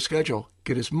flexible for your schedule.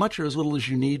 Get as much or as little as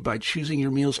you need by choosing your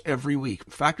meals every week.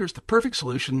 Factor's the perfect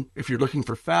solution if you're looking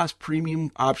for fast, premium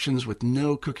options with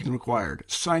no cooking required.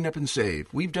 Sign up and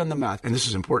save. We've done the math, and this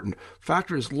is important.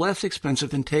 Factor is less expensive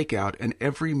than takeout, and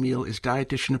every meal is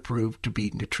dietitian approved to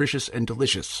be nutritious and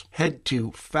delicious. Head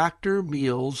to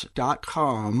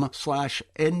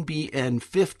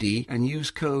factormeals.com/NBN50 and use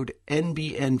code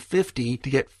NBN50 to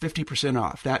get 50%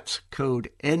 off. That's code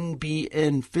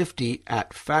NBN50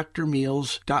 at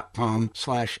factormeals.com/NBN50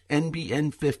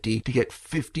 to get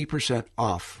 50%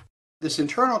 off. This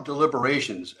internal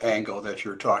deliberations angle that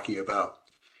you're talking about,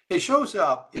 it shows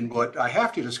up in what I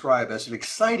have to describe as an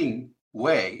exciting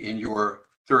way in your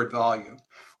third volume,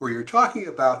 where you're talking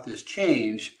about this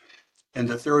change in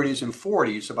the 30s and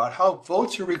 40s about how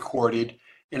votes are recorded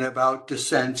and about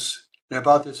dissents and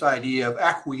about this idea of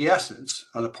acquiescence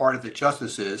on the part of the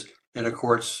justices in a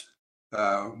court's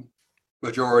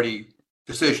majority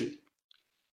decision.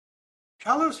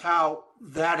 Tell us how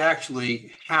that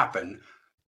actually happened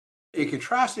and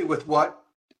contrast it with what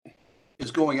is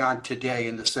going on today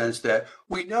in the sense that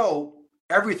we know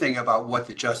everything about what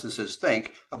the justices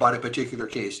think about a particular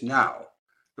case now.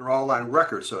 They're all on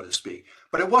record, so to speak.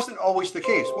 But it wasn't always the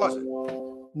case, was it?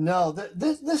 No,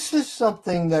 this is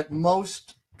something that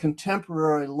most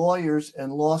contemporary lawyers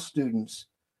and law students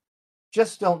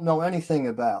just don't know anything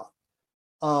about.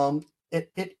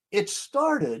 It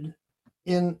started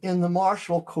in the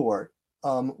Marshall Court.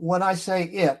 When I say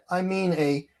it, I mean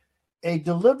a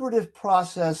deliberative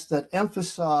process that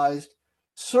emphasized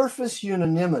surface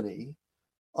unanimity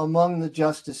among the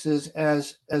justices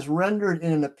as rendered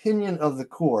in an opinion of the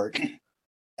court,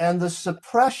 and the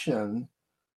suppression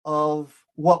of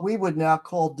what we would now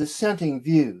call dissenting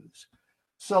views.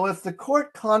 So if the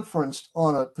court conferenced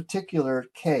on a particular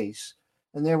case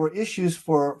and there were issues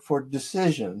for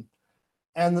decision,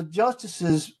 and the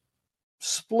justices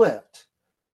split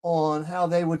on how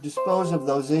they would dispose of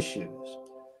those issues,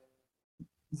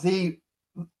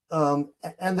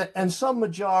 and some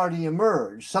majority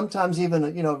emerged, sometimes even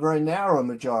a very narrow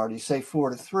majority, say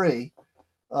 4-3,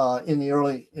 in the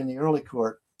early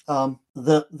court.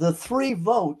 The three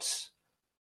votes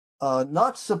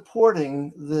not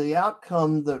supporting the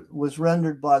outcome that was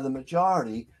rendered by the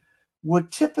majority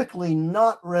would typically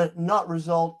not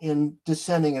result in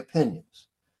dissenting opinions,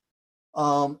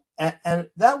 and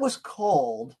that was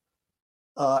called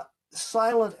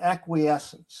silent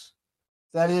acquiescence.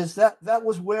 That is, that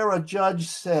was where a judge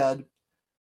said,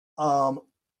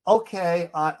 "Okay,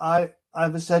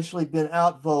 I've essentially been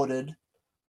outvoted.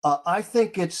 I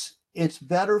think it's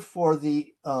better for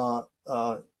the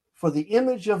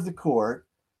image of the court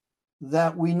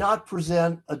that we not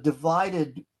present a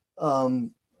divided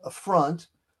front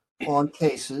on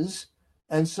cases,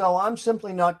 and so I'm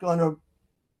simply not going to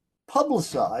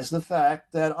publicize the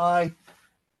fact that I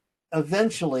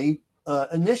initially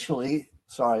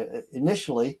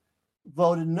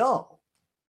voted no."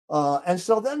 And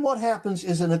so then what happens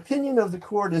is an opinion of the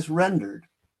court is rendered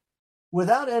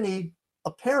without any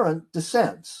apparent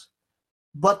dissents,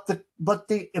 but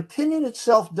the opinion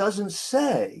itself doesn't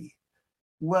say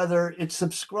whether it's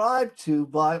subscribed to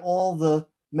by all the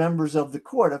members of the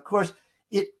court. Of course,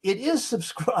 it is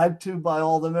subscribed to by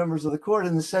all the members of the court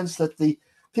in the sense that the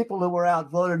people who were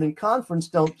outvoted in conference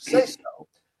don't say so.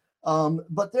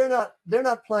 But they're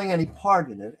not playing any part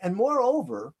in it. And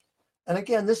moreover, and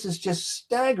again, this is just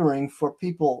staggering for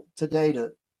people today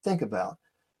to think about,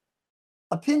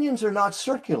 opinions are not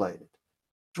circulated.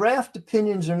 Draft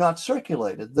opinions are not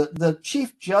circulated. The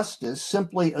Chief Justice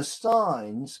simply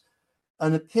assigns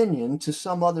an opinion to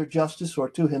some other justice or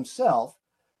to himself,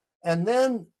 and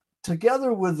then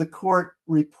together with the court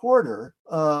reporter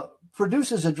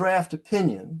produces a draft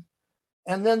opinion,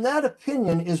 and then that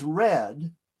opinion is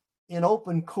read in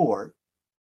open court.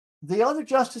 The other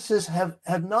justices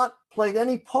have not played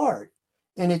any part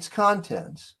in its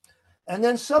contents. And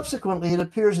then subsequently, it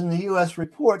appears in the U.S.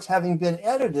 reports, having been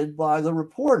edited by the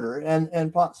reporter and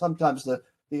sometimes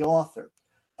the author.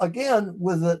 Again,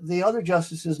 with the other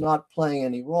justices not playing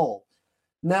any role.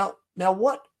 Now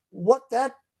what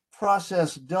that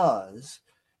process does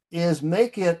is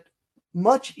make it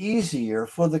much easier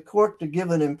for the court to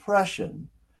give an impression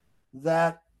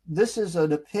that this is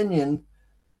an opinion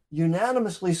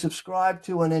unanimously subscribed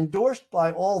to and endorsed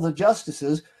by all the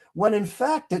justices, when in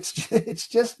fact it's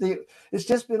just been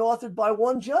authored by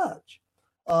one judge.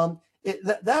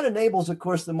 That enables, of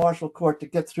course, the Marshall Court to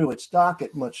get through its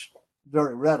docket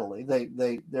very readily.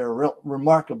 They're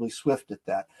remarkably swift at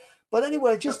that. But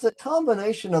anyway, just the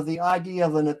combination of the idea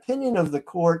of an opinion of the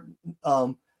court,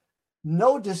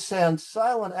 no dissent,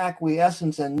 silent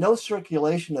acquiescence, and no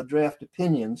circulation of draft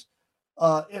opinions,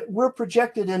 we're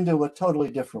projected into a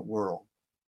totally different world.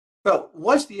 Well,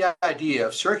 once the idea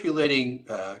of circulating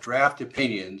draft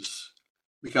opinions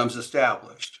becomes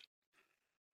established,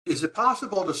 is it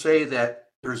possible to say that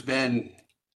there's been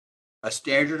a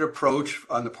standard approach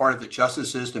on the part of the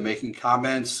justices to making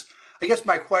comments? I guess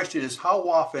my question is, how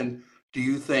often do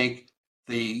you think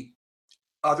the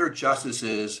other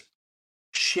justices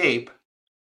shape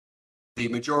the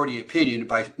majority opinion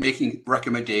by making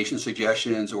recommendations,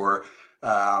 suggestions, or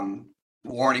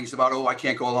warnings about, I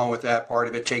can't go along with that part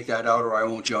of it, take that out, or I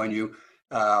won't join you.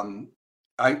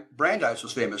 Brandeis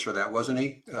was famous for that, wasn't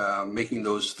he? Making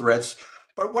those threats.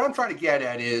 But what I'm trying to get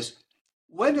at is,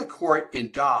 when the court in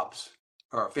Dobbs,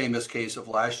 our famous case of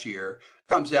last year,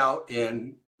 comes out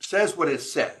and says what it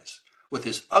says with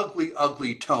this ugly,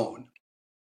 ugly tone,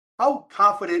 how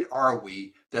confident are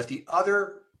we that the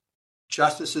other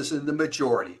justices in the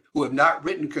majority, who have not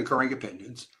written concurring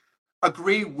opinions,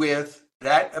 agree with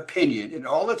that opinion in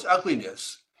all its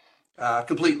ugliness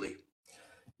completely?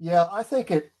 Yeah, I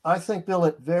think, Bill,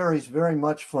 it varies very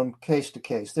much from case to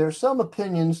case. There are some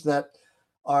opinions that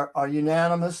are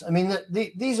unanimous. I mean,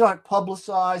 these aren't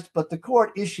publicized, but the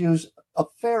court issues a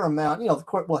fair amount. The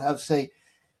court will have, say,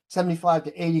 75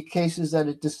 to 80 cases that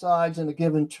it decides in a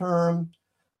given term.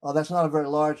 That's not a very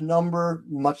large number,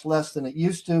 much less than it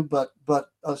used to, but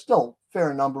still a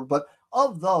fair number. But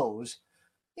of those,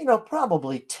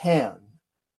 probably 10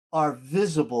 are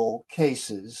visible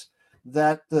cases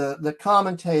that the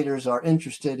commentators are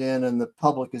interested in and the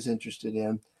public is interested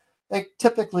in. They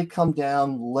typically come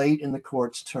down late in the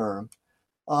court's term.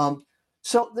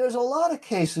 So there's a lot of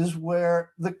cases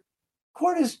where the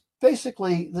court is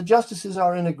basically, the justices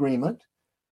are in agreement.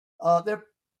 There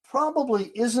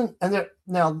probably isn't, and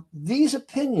now these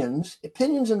opinions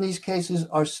in these cases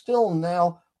are still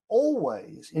now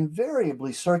always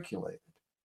invariably circulated.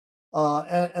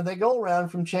 And they go around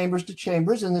from chambers to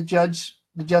chambers, and the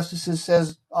justices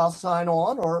says, I'll sign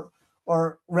on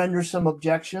or render some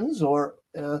objections,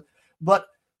 but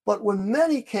in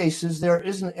many cases there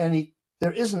isn't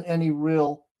any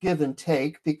real give and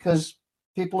take because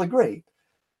people agree.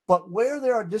 But where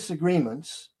there are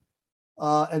disagreements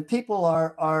and people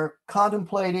are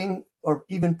contemplating or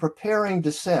even preparing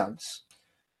dissents,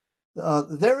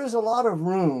 there is a lot of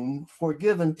room for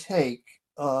give and take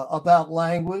about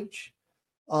language,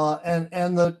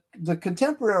 and the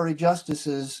contemporary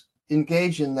justices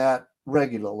engage in that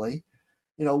regularly,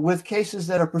 with cases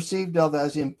that are perceived of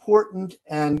as important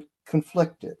and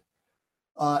conflicted.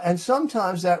 And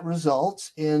sometimes that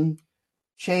results in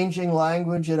changing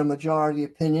language in a majority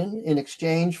opinion in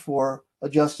exchange for a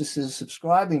justice's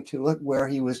subscribing to it where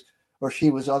he was or she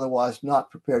was otherwise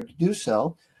not prepared to do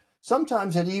so.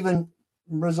 Sometimes it even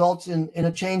results in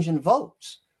a change in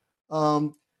votes.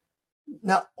 Now,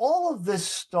 all of this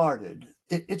started.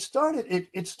 It started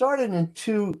in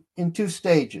two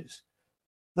stages.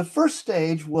 The first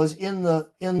stage was in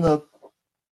the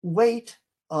Waite,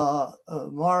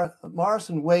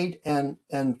 Morrison, Waite,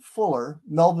 and Fuller,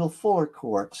 Melville Fuller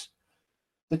courts.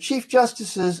 The chief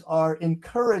justices are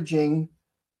encouraging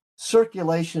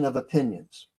circulation of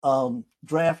opinions,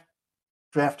 draft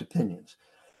opinions,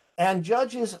 and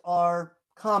judges are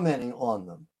commenting on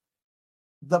them.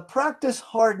 The practice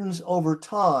hardens over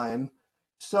time,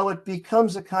 so it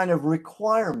becomes a kind of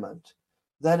requirement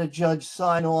that a judge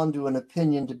sign on to an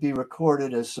opinion to be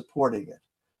recorded as supporting it.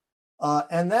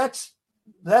 And that's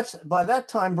by that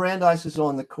time Brandeis is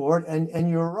on the court, and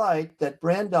you're right that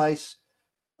Brandeis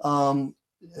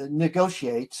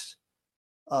negotiates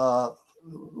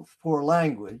for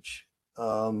language,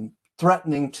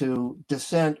 threatening to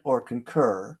dissent or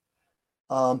concur.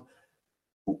 So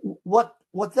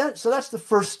that's the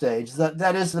first stage.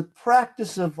 That is, the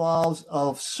practice evolves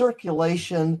of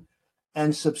circulation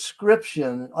and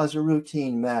subscription as a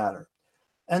routine matter.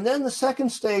 And then the second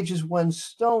stage is when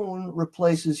Stone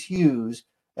replaces Hughes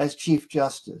as Chief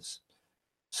Justice.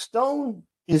 Stone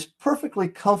is perfectly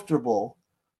comfortable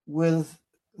with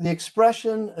the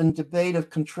expression and debate of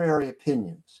contrary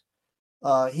opinions.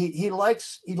 He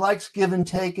likes give and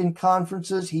take in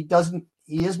conferences. He doesn't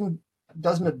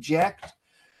object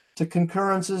to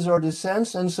concurrences or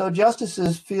dissents, and so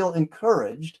justices feel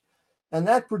encouraged, and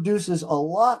that produces a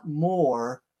lot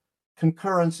more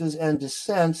concurrences and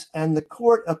dissents, and the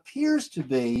court appears to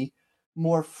be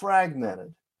more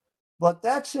fragmented. But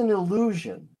that's an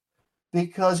illusion,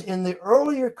 because in the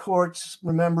earlier courts,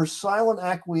 remember, silent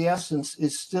acquiescence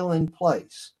is still in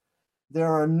place.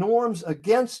 There are norms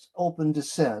against open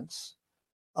dissents,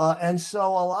 and so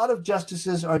a lot of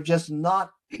justices are just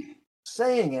not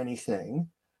saying anything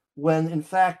when in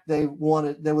fact they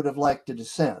would have liked to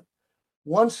dissent.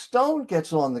 Once Stone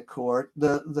gets on the court,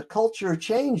 the culture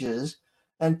changes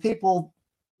and people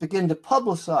begin to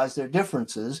publicize their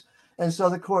differences, and so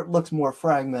the court looks more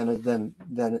fragmented than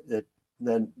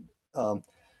the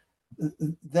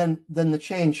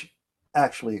change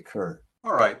actually occurred.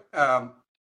 All right.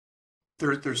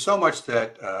 There's so much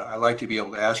that I'd like to be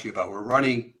able to ask you about. We're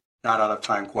running not out of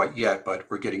time quite yet, but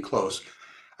we're getting close.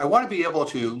 I want to be able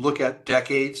to look at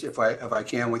decades, if I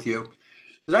can, with you.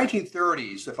 The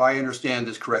 1930s, if I understand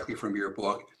this correctly from your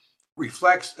book,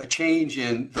 reflects a change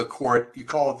in the court. You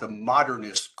call it the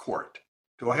modernist court.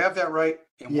 Do I have that right?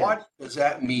 And Yeah. What does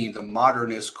that mean, the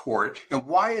modernist court? And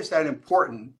why is that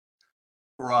important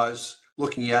for us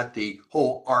looking at the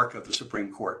whole arc of the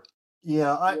Supreme Court?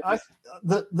 Yeah,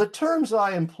 the terms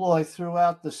I employ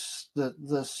throughout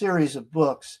the series of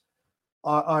books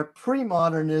are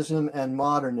pre-modernism and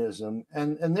modernism,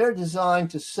 and they're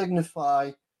designed to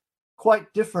signify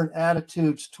quite different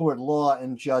attitudes toward law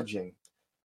and judging,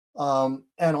 and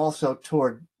also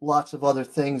toward lots of other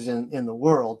things in the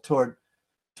world, toward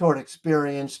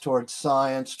experience, toward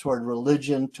science, toward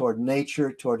religion, toward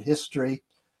nature, toward history.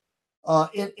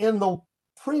 In the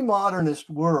pre-modernist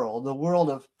world, the world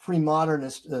of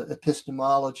pre-modernist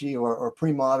epistemology or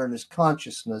pre-modernist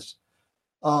consciousness,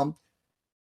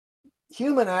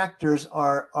 human actors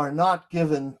are not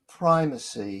given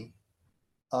primacy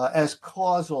as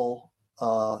causal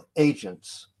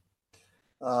agents.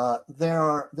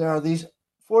 There are these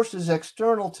forces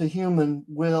external to human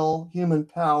will, human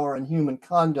power, and human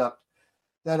conduct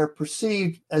that are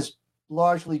perceived as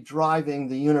largely driving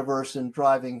the universe and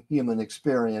driving human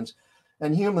experience.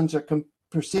 And humans are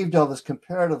perceived of as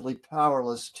comparatively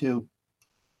powerless to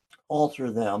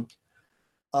alter them.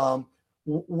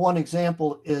 One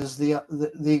example is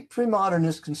the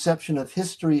pre-modernist conception of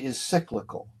history is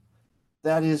cyclical.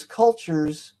 That is,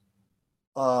 cultures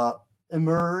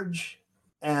emerge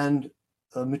and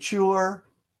mature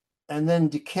and then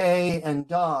decay and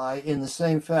die in the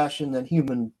same fashion that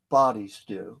human bodies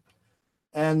do.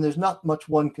 And there's not much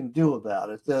one can do about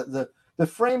it. The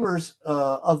framers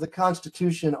of the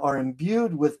Constitution are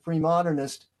imbued with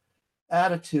pre-modernist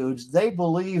attitudes. They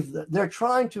believe that they're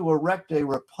trying to erect a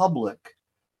republic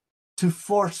to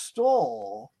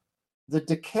forestall the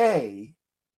decay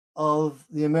of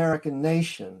the American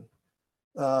nation,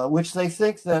 which they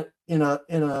think that in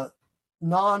a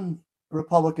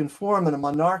non-republican form, in a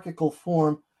monarchical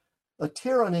form, a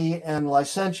tyranny and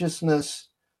licentiousness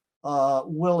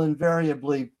will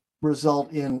invariably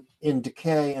result in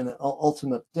decay and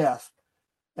ultimate death.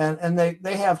 And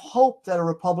they have hope that a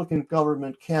republican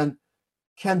government can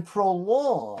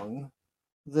prolong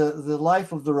the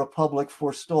life of the republic,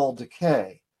 forestall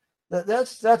decay.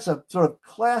 That's a sort of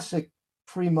classic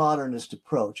pre-modernist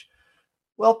approach.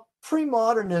 Well,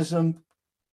 pre-modernism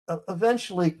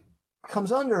eventually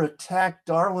comes under attack.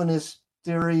 Darwinist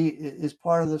theory is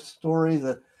part of the story.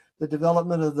 The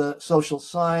development of the social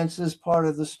sciences part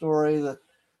of the story. The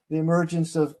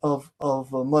emergence of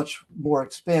a much more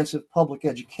expansive public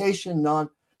education,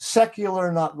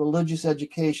 non-secular, not religious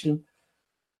education.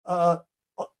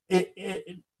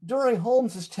 During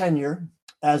Holmes's tenure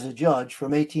as a judge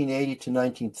from 1880 to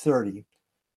 1930,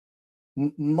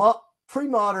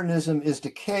 pre-modernism is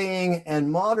decaying and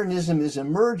modernism is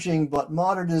emerging, but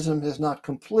modernism has not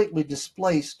completely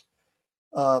displaced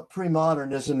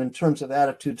pre-modernism in terms of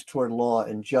attitudes toward law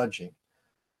and judging.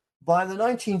 By the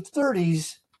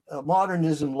 1930s,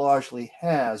 modernism largely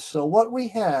has. So what we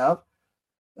have,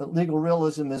 legal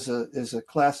realism is a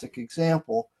classic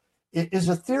example, it is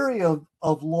a theory of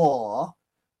law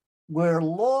where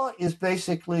law is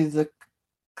basically the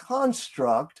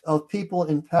construct of people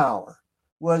in power,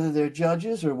 whether they're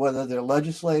judges or whether they're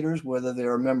legislators, whether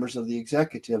they're members of the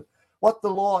executive. What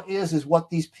the law is what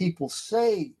these people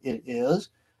say it is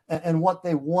and what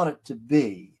they want it to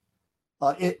be.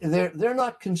 They're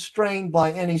not constrained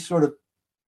by any sort of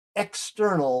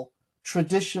external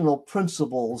traditional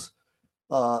principles.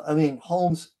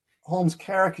 Holmes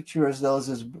caricatures those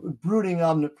as brooding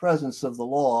omnipresence of the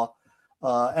law,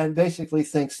 and basically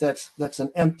thinks that's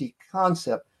an empty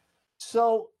concept.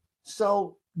 So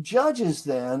judges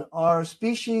then are a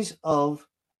species of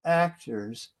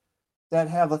actors that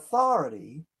have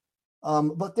authority,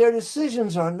 but their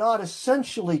decisions are not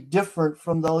essentially different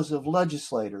from those of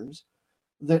legislators.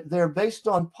 They're based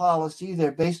on policy,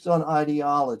 they're based on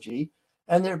ideology,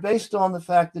 and they're based on the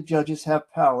fact that judges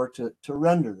have power to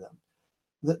render them.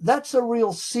 That's a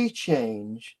real sea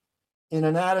change in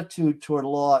an attitude toward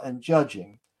law and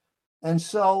judging. And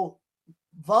so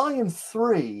volume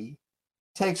 3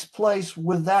 takes place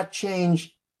with that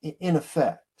change in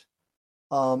effect.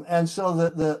 And so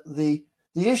the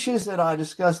issues that I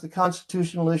discussed, the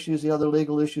constitutional issues, the other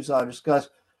legal issues I discussed,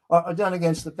 are done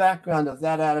against the background of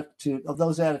that attitude, of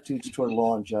those attitudes toward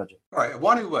law and judging. All right, I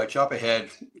want to jump ahead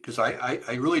because I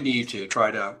really need to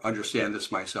try to understand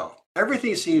this myself.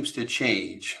 Everything seems to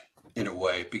change in a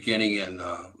way, beginning in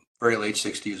the very late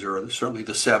 60s or certainly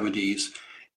the 70s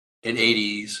and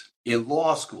 80s in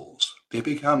law schools. They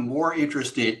become more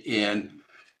interested in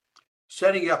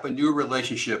setting up a new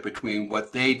relationship between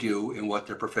what they do and what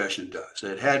their profession does.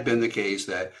 It had been the case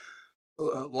that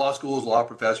law schools, law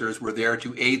professors were there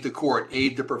to aid the court,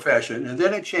 aid the profession, and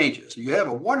then it changes. You have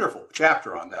a wonderful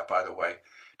chapter on that, by the way,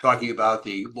 talking about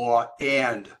the law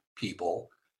and people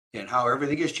and how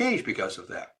everything has changed because of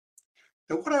that.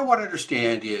 And what I want to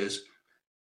understand is,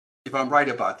 if I'm right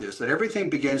about this, that everything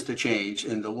begins to change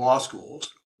in the law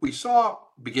schools. We saw,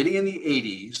 beginning in the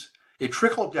 80s, it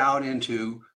trickled down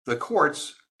into the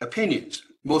court's opinions,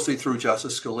 mostly through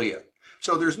Justice Scalia.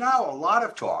 So there's now a lot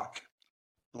of talk,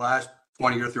 the last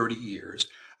 20 or 30 years,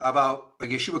 about, I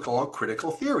guess you would call it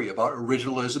critical theory, about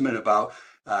originalism and about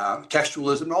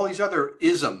textualism and all these other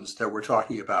isms that we're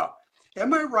talking about.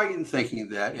 Am I right in thinking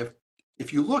that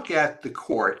if you look at the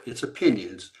court, its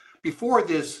opinions before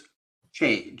this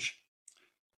change,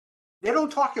 they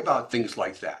don't talk about things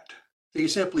like that. They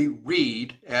simply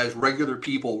read as regular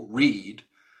people read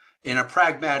in a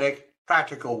pragmatic,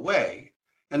 practical way,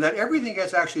 and that everything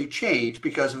has actually changed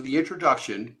because of the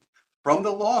introduction from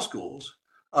the law schools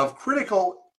of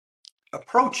critical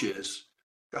approaches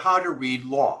to how to read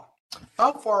law.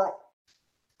 How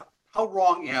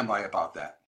wrong am I about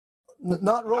that?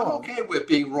 Not wrong. I'm okay with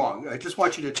being wrong. I just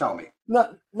want you to tell me.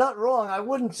 Not wrong. I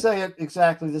wouldn't say it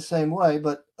exactly the same way,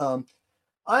 but I'm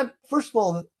first of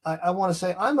all, I want to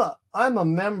say I'm a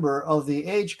member of the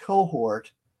age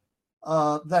cohort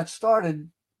that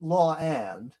started law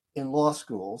and in law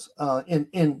schools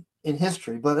in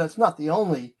history, but it's not the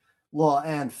only law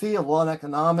and field. Law and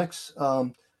economics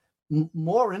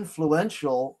more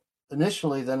influential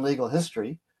initially than legal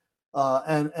history,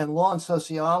 and law and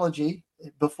sociology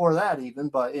before that,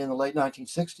 even in the late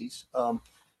 1960s.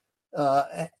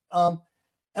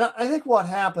 And I think what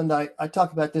happened, I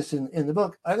talk about this in the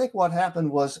book, I think what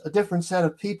happened was a different set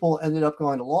of people ended up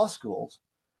going to law schools.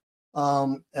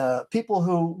 People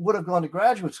who would have gone to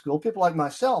graduate school, people like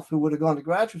myself who would have gone to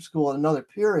graduate school in another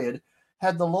period,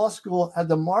 had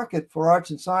the market for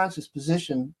arts and sciences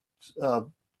position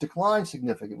declined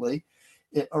significantly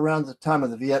around the time of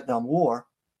the Vietnam War.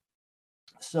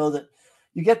 So that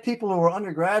you get people who are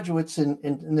undergraduates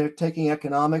and they're taking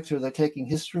economics, or they're taking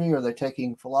history, or they're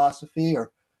taking philosophy,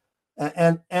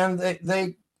 and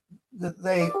they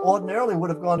ordinarily would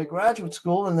have gone to graduate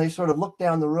school, and they sort of look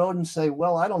down the road and say,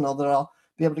 well, I don't know that I'll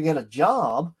be able to get a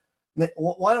job.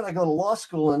 Why don't I go to law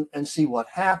school and see what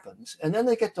happens? And then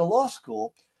they get to law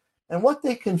school, and what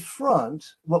we confronted,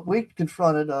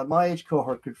 my age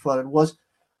cohort confronted, was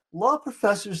law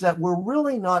professors that were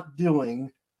really not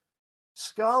doing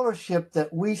scholarship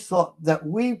that we thought that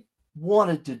we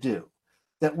wanted to do,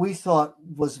 that we thought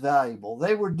was valuable.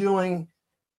 They were doing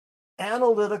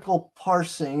analytical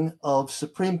parsing of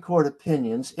Supreme Court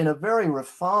opinions in a very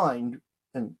refined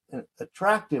and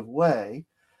attractive way,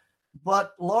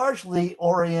 but largely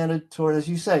oriented toward, as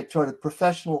you say, toward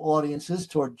professional audiences,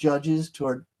 toward judges,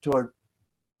 toward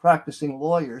practicing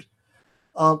lawyers.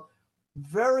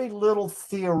 Very little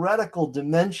theoretical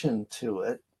dimension to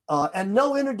it, and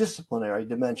no interdisciplinary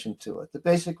dimension to it. That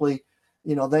basically,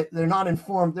 they're not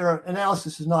informed. Their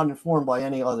analysis is not informed by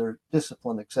any other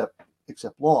discipline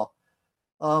except law.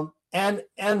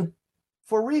 And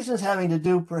for reasons having to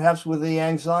do perhaps with the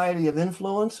anxiety of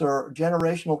influence or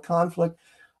generational conflict,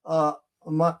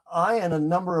 I and a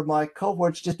number of my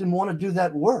cohorts just didn't want to do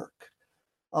that work.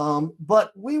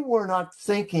 But we were not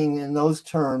thinking in those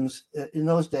terms in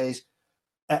those days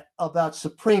about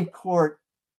Supreme Court,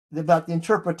 about the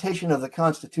interpretation of the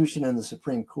Constitution in the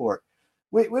Supreme Court.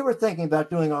 We were thinking about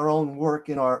doing our own work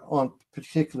in our own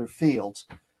particular fields.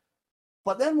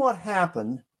 But then what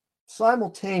happened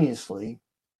simultaneously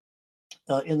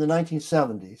in the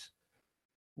 1970s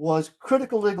was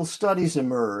critical legal studies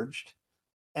emerged,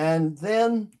 and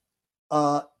then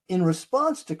in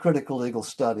response to critical legal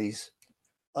studies,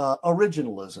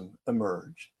 originalism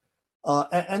emerged.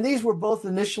 And these were both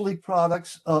initially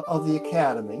products of the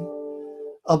academy,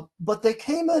 but they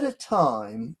came at a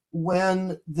time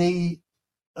when the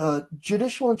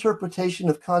judicial interpretation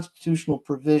of constitutional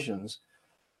provisions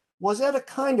was at a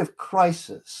kind of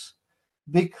crisis,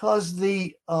 because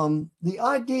the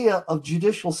idea of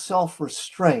judicial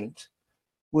self-restraint,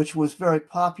 which was very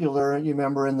popular, you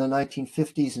remember, in the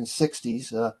 1950s and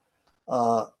 60s,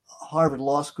 Harvard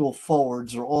Law School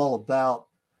forwards are all about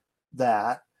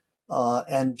that,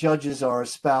 and judges are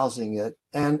espousing it.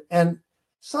 And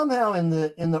somehow in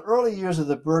the early years of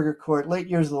the Burger Court, late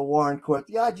years of the Warren Court,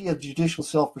 the idea of judicial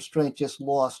self-restraint just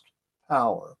lost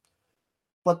power.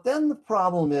 But then the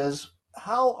problem is,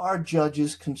 how are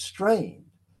judges constrained?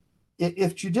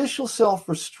 If judicial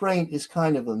self-restraint is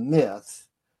kind of a myth,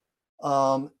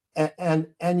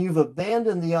 and you've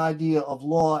abandoned the idea of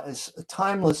law as a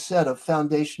timeless set of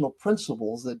foundational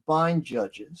principles that bind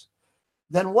judges,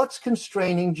 then what's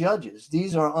constraining judges?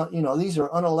 These are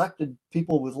unelected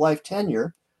people with life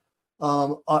tenure.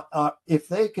 If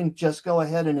they can just go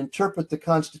ahead and interpret the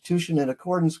Constitution in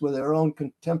accordance with their own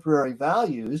contemporary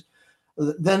values,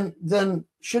 then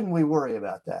shouldn't we worry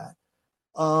about that?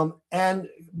 And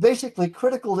basically,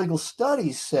 critical legal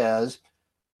studies says,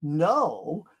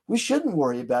 no, we shouldn't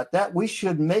worry about that. We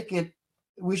should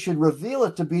reveal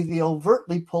it to be the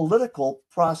overtly political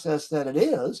process that it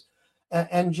is,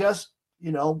 and just,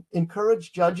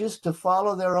 encourage judges to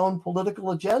follow their own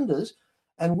political agendas,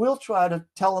 and we'll try to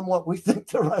tell them what we think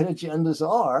the right agendas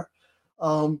are.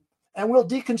 And we'll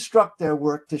deconstruct their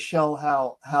work to show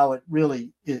how it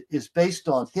really is based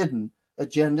on hidden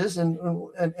agendas,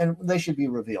 and they should be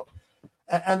revealed.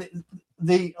 And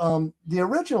the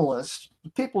originalists, the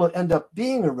people who end up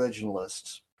being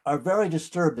originalists, are very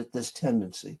disturbed at this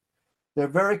tendency. They're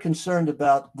very concerned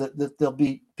about that there'll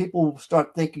be people who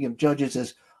start thinking of judges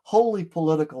as wholly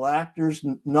political actors,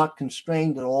 not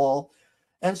constrained at all.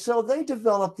 And so they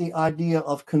developed the idea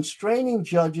of constraining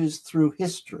judges through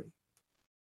history,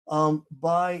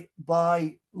 by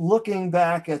looking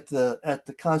back at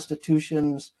the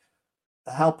constitutions,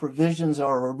 how provisions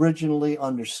are originally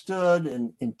understood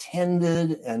and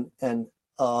intended,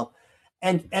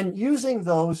 and using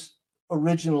those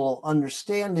original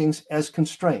understandings as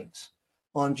constraints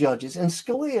on judges. And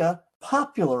Scalia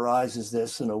popularizes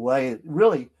this in a way.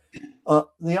 Really,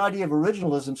 the idea of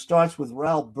originalism starts with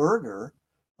Raoul Berger,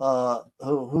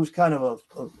 who's kind of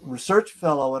a research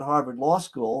fellow at Harvard Law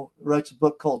School, writes a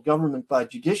book called Government by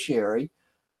Judiciary.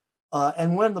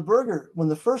 And when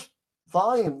the first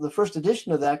volume, the first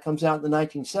edition of that comes out in the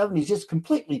 1970s, it's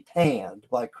completely panned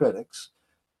by critics.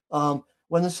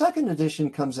 When the second edition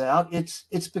comes out,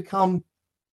 it's become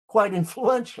quite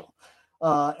influential.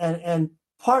 And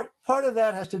part of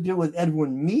that has to do with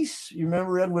Edwin Meese. You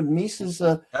remember Edwin Meese's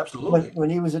absolutely when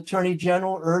he was Attorney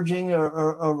General urging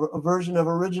a version of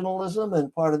originalism,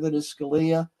 and part of it is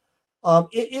Scalia.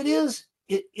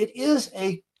 It is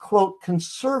a quote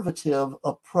conservative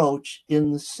approach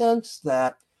in the sense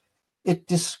that it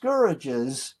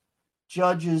discourages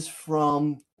judges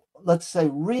from, let's say,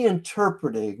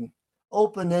 reinterpreting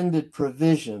open-ended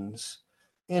provisions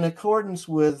in accordance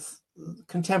with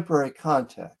contemporary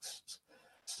contexts.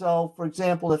 So, for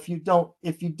example, if you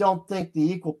don't think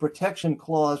the Equal Protection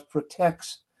Clause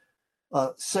protects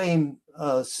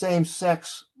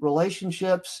same-sex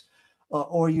relationships,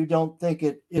 or you don't think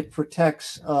it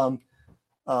protects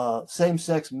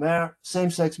same-sex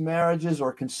marriages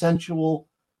or consensual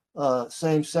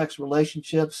same-sex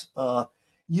relationships,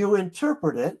 you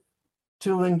interpret it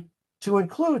to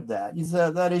include that.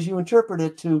 That is, you interpret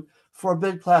it to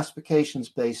forbid classifications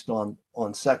based on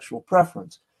sexual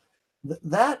preference.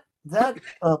 That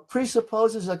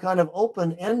presupposes a kind of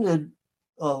open-ended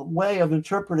way of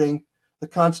interpreting the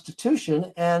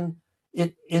Constitution, and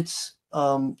it's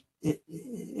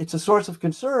a source of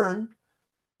concern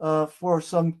for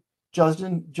some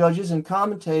judges and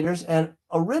commentators. And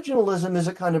originalism is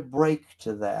a kind of break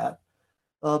to that,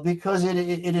 because it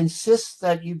insists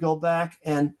that you go back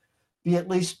and be at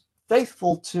least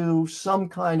faithful to some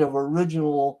kind of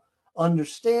original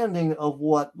understanding of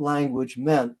what language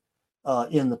meant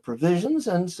in the provisions.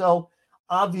 And so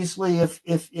obviously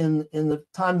if in the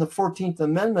time the 14th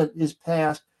Amendment is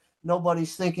passed,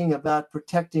 nobody's thinking about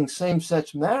protecting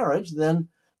same-sex marriage, then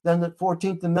the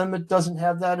 14th Amendment doesn't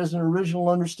have that as an original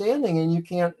understanding, and you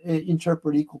can't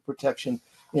interpret equal protection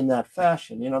in that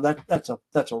fashion.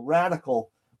 That's a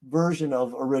radical version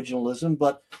of originalism,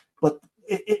 but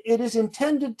it is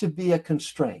intended to be a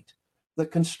constraint, the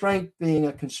constraint being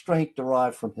a constraint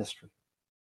derived from history.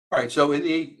 All right, so in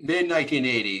the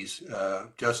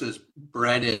mid-1980s, Justice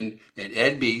Brennan and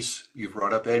Ed Meese, you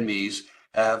brought up Ed Meese,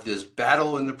 have this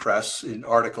battle in the press in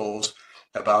articles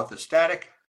about the static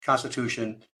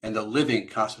Constitution and the living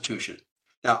Constitution.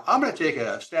 Now, I'm going to take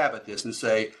a stab at this and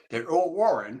say that Earl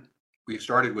Warren, we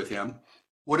started with him,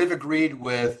 would have agreed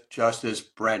with Justice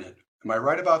Brennan. Am I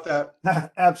right about that?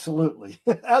 Absolutely.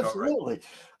 Absolutely. Right.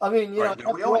 I mean, we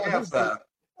only have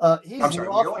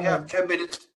 10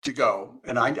 minutes to go.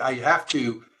 And I have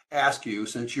to ask you,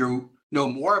 since you know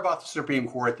more about the Supreme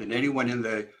Court than anyone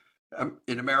in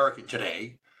America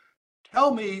today,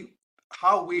 tell me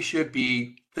how we should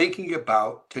be thinking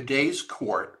about today's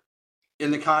court in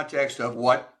the context of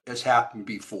what has happened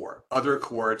before, other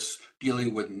courts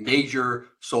dealing with major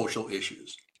social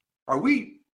issues.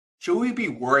 Should we be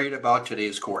worried about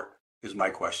today's court, is my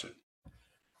question.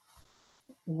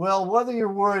 Well, whether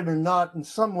you're worried or not, in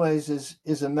some ways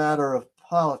is a matter of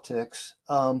politics.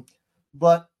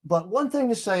 But one thing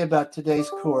to say about today's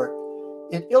court,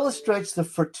 it illustrates the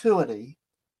fortuity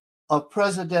of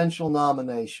presidential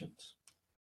nominations.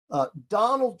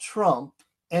 Donald Trump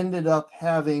ended up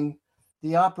having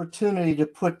the opportunity to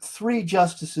put 3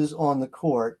 justices on the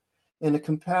court in a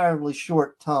comparatively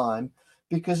short time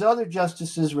because other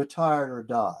justices retired or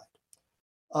died.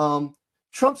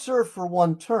 Trump served for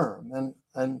 1 term,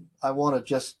 and I want to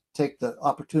just take the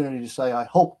opportunity to say I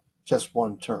hope just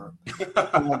 1 term.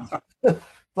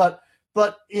 But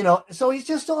so he's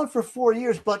just on for 4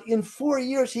 years, but in 4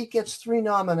 years he gets 3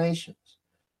 nominations.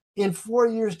 In 4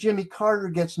 years, Jimmy Carter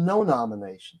gets no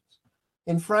nominations.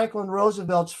 In Franklin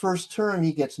Roosevelt's first term,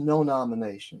 he gets no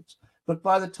nominations. But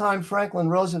by the time Franklin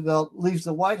Roosevelt leaves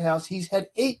the White House, he's had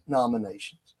 8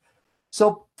 nominations.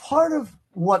 So part of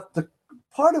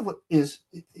it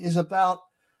is about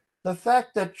the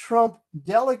fact that Trump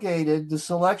delegated the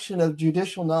selection of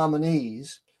judicial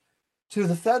nominees to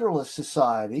the Federalist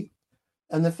Society,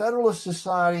 and the Federalist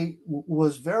Society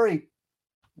was very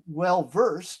well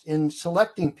versed in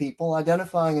selecting people,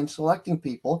 identifying and selecting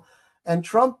people, and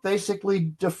Trump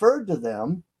basically deferred to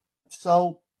them.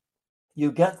 So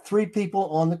you get three people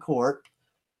on the court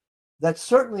that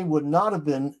certainly would not have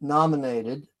been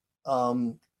nominated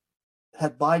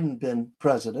had Biden been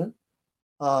president,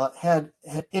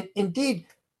 indeed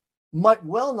might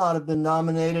well not have been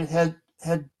nominated had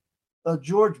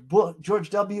George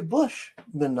W. Bush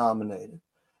been nominated.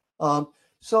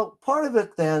 So part of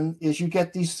it then is you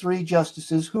get these three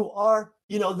justices who are,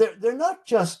 they're not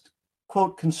just,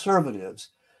 quote, conservatives.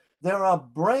 They're a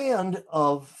brand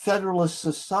of Federalist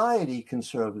Society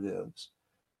conservatives,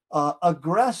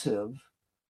 aggressive,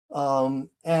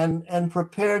 and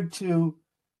prepared to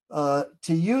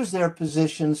use their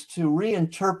positions to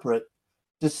reinterpret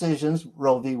decisions,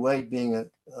 Roe v. Wade being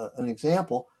an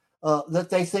example, that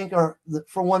they think are,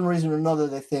 for one reason or another,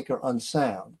 they think are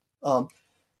unsound.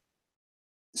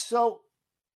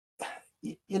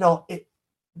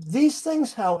 These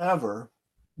things, however,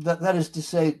 that is to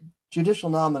say, judicial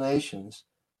nominations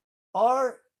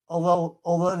are,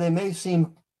 although they may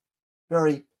seem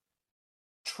very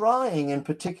trying in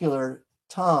particular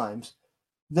times,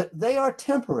 that they are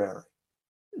temporary.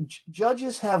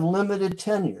 Judges have limited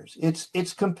tenures.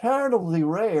 It's comparatively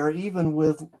rare, even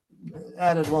with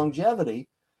added longevity,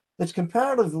 it's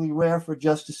comparatively rare for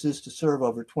justices to serve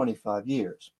over 25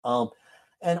 years.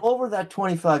 And over that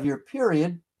 25-year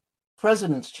period,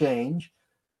 presidents change,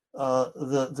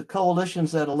 the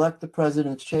coalitions that elect the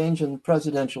presidents change, and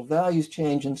presidential values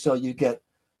change, and so you get,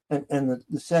 and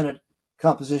the Senate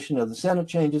composition of the Senate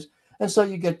changes, and so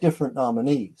you get different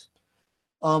nominees.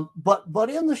 But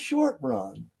in the short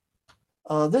run,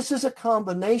 this is a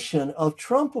combination of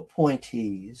Trump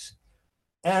appointees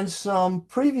and some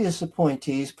previous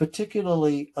appointees,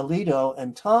 particularly Alito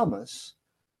and Thomas,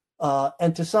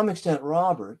 and to some extent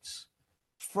Roberts,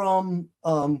 from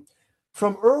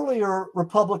earlier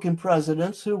Republican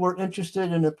presidents who were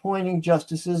interested in appointing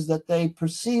justices that they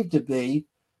perceived to be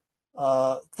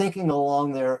thinking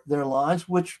along their lines,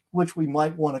 which we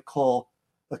might want to call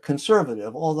a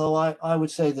conservative, although I would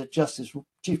say that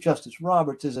Chief Justice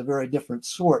Roberts is a very different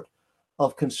sort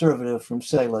of conservative from,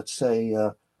 let's say,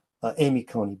 Amy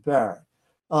Coney Barrett.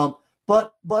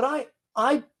 But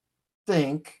I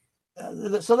think,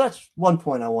 so that's one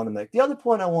point I want to make. The other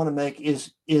point I want to make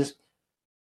is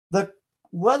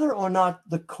whether or not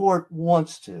the court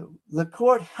wants to, the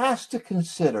court has to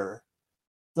consider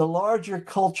the larger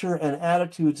culture and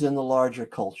attitudes in the larger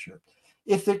culture.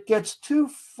 If it gets too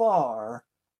far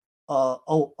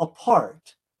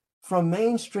apart from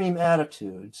mainstream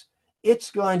attitudes,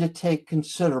 it's going to take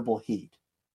considerable heat.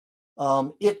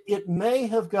 It may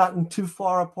have gotten too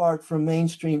far apart from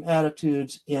mainstream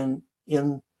attitudes in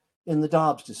the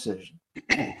Dobbs decision.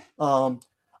 I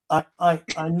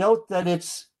note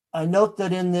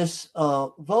that in this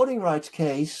voting rights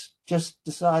case just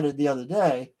decided the other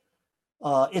day,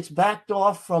 it's backed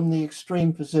off from the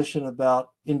extreme position about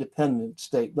independent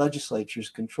state legislatures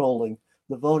controlling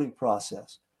the voting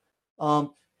process.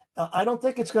 I don't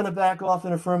think it's going to back off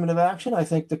in affirmative action. I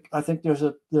think there's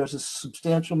a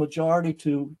substantial majority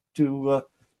to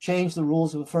change the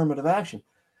rules of affirmative action.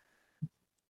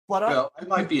 But I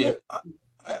might be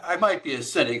a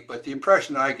cynic, but the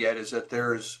impression I get is that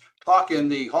there's talk in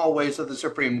the hallways of the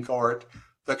Supreme Court,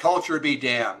 the culture be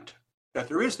damned, that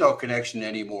there is no connection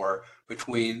anymore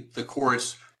between the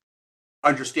court's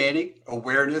understanding,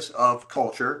 awareness of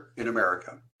culture in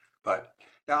America. But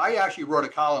now, I actually wrote a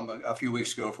column a few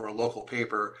weeks ago for a local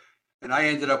paper, and I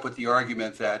ended up with the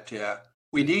argument that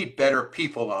we need better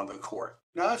people on the court.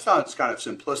 Now, that sounds kind of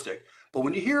simplistic, but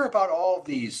when you hear about all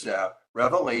these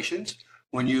revelations,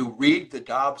 when you read the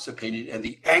Dobbs opinion and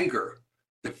the anger,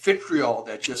 the vitriol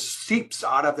that just seeps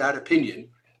out of that opinion,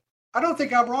 I don't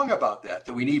think I'm wrong about that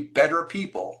we need better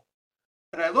people.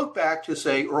 And I look back to,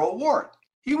 say, Earl Warren.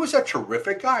 He was a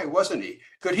terrific guy, wasn't he?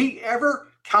 Could he ever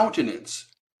countenance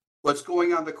what's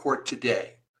going on in the court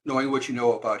today, knowing what you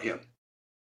know about him?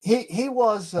 He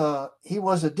was a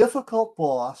difficult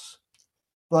boss,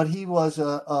 but he was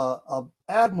a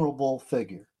admirable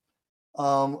figure,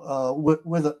 with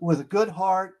a good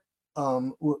heart,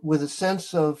 with a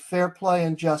sense of fair play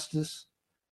and justice,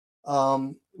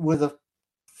 with a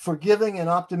forgiving and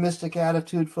optimistic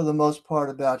attitude for the most part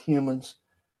about humans.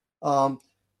 I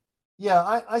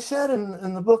said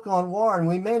in the book on Warren,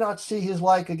 we may not see his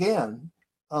like again.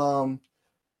 I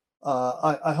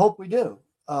hope we do.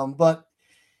 But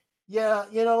yeah,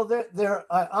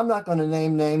 I'm not going to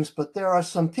name names, but there are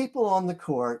some people on the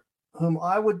court whom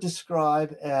I would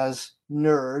describe as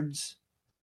nerds,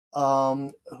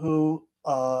 who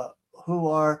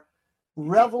are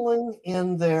reveling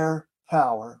in their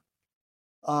power,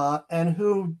 and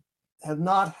who have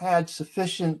not had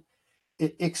sufficient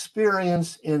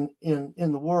experience in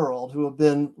the world, who have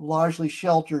been largely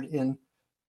sheltered in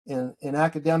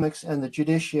academics and the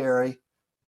judiciary,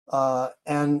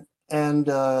 and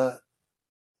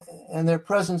their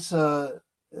presence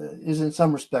is in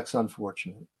some respects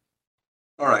unfortunate.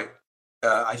 All right.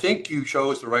 I think you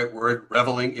chose the right word,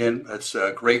 reveling in. That's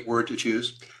a great word to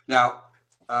choose. Now,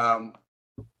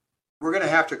 we're going to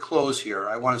have to close here.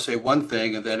 I want to say one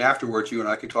thing, and then afterwards, you and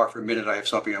I can talk for a minute. I have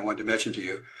something I wanted to mention to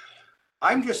you.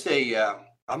 I'm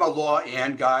a law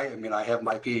and guy. I mean, I have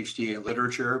my PhD in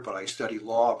literature, but I study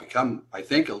law, become, I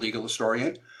think, a legal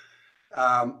historian.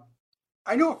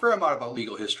 I know a fair amount about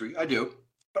legal history. I do,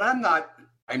 but I'm not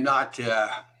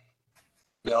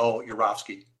Bill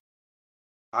Urofsky.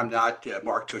 I'm not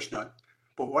Mark Tushnut.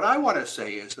 But what I want to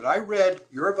say is that I read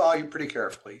your volume pretty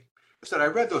carefully. I said I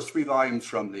read those 3 volumes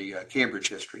from the Cambridge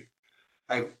history.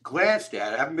 I glanced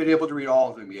at it. I haven't been able to read all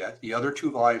of them yet. The other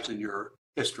 2 volumes in your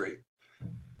history.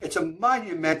 It's a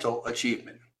monumental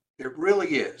achievement. It really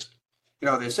is. You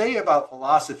know, they say about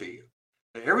philosophy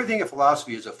that everything in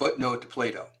philosophy is a footnote to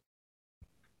Plato.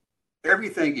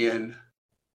 Everything in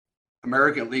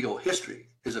American legal history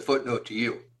is a footnote to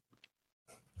you.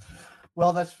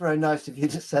 Well, that's very nice of you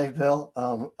to say, Bill.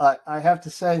 I have to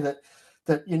say that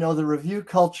the review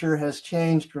culture has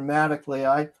changed dramatically.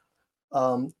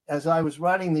 As I was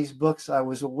writing these books, I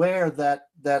was aware that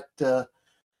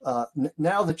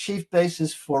now the chief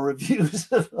basis for reviews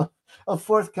of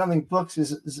forthcoming books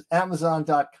is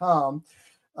Amazon.com,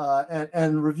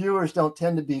 and reviewers don't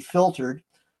tend to be filtered.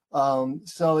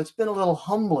 So it's been a little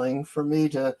humbling for me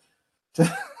to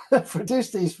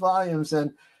produce these volumes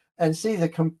and see the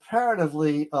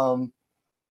comparatively,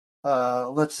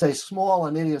 let's say, small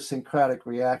and idiosyncratic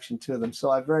reaction to them. So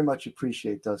I very much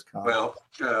appreciate those comments.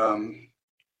 Well,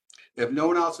 if no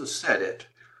one else has said it,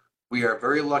 we are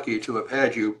very lucky to have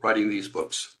had you writing these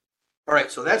books. All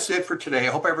right, so that's it for today.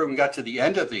 I hope everyone got to the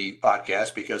end of the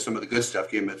podcast because some of the good stuff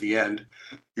came at the end.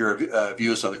 Your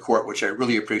views on the court, which I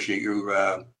really appreciate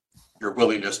your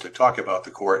willingness to talk about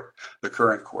the court, the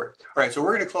current court. All right, so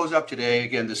we're going to close up today.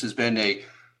 Again, this has been a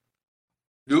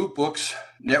New Books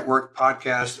Network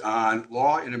podcast on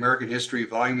Law in American History,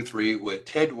 Volume 3 with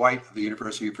Ted White of the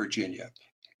University of Virginia.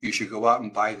 You should go out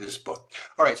and buy this book.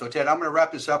 All right, so Ted, I'm going to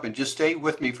wrap this up and just stay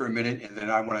with me for a minute, and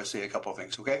then I want to say a couple of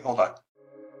things, okay? Hold on.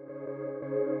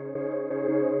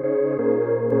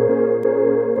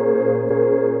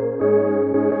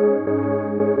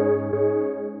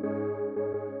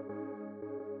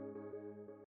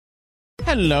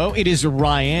 Hello, it is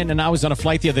Ryan, and I was on a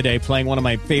flight the other day playing one of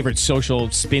my favorite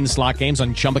social spin slot games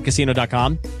on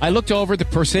ChumbaCasino.com. I looked over at the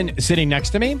person sitting next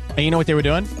to me, and you know what they were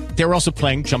doing? They were also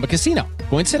playing Chumba Casino.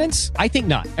 Coincidence? I think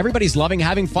not. Everybody's loving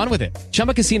having fun with it.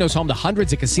 Chumba Casino is home to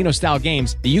hundreds of casino-style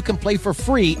games that you can play for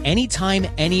free anytime,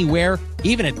 anywhere,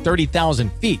 even at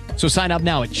 30,000 feet. So sign up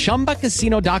now at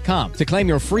ChumbaCasino.com to claim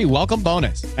your free welcome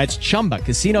bonus. That's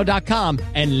ChumbaCasino.com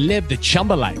and live the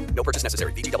Chumba life. No purchase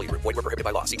necessary. VGW. Void where prohibited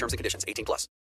by law. See terms and conditions. 18+.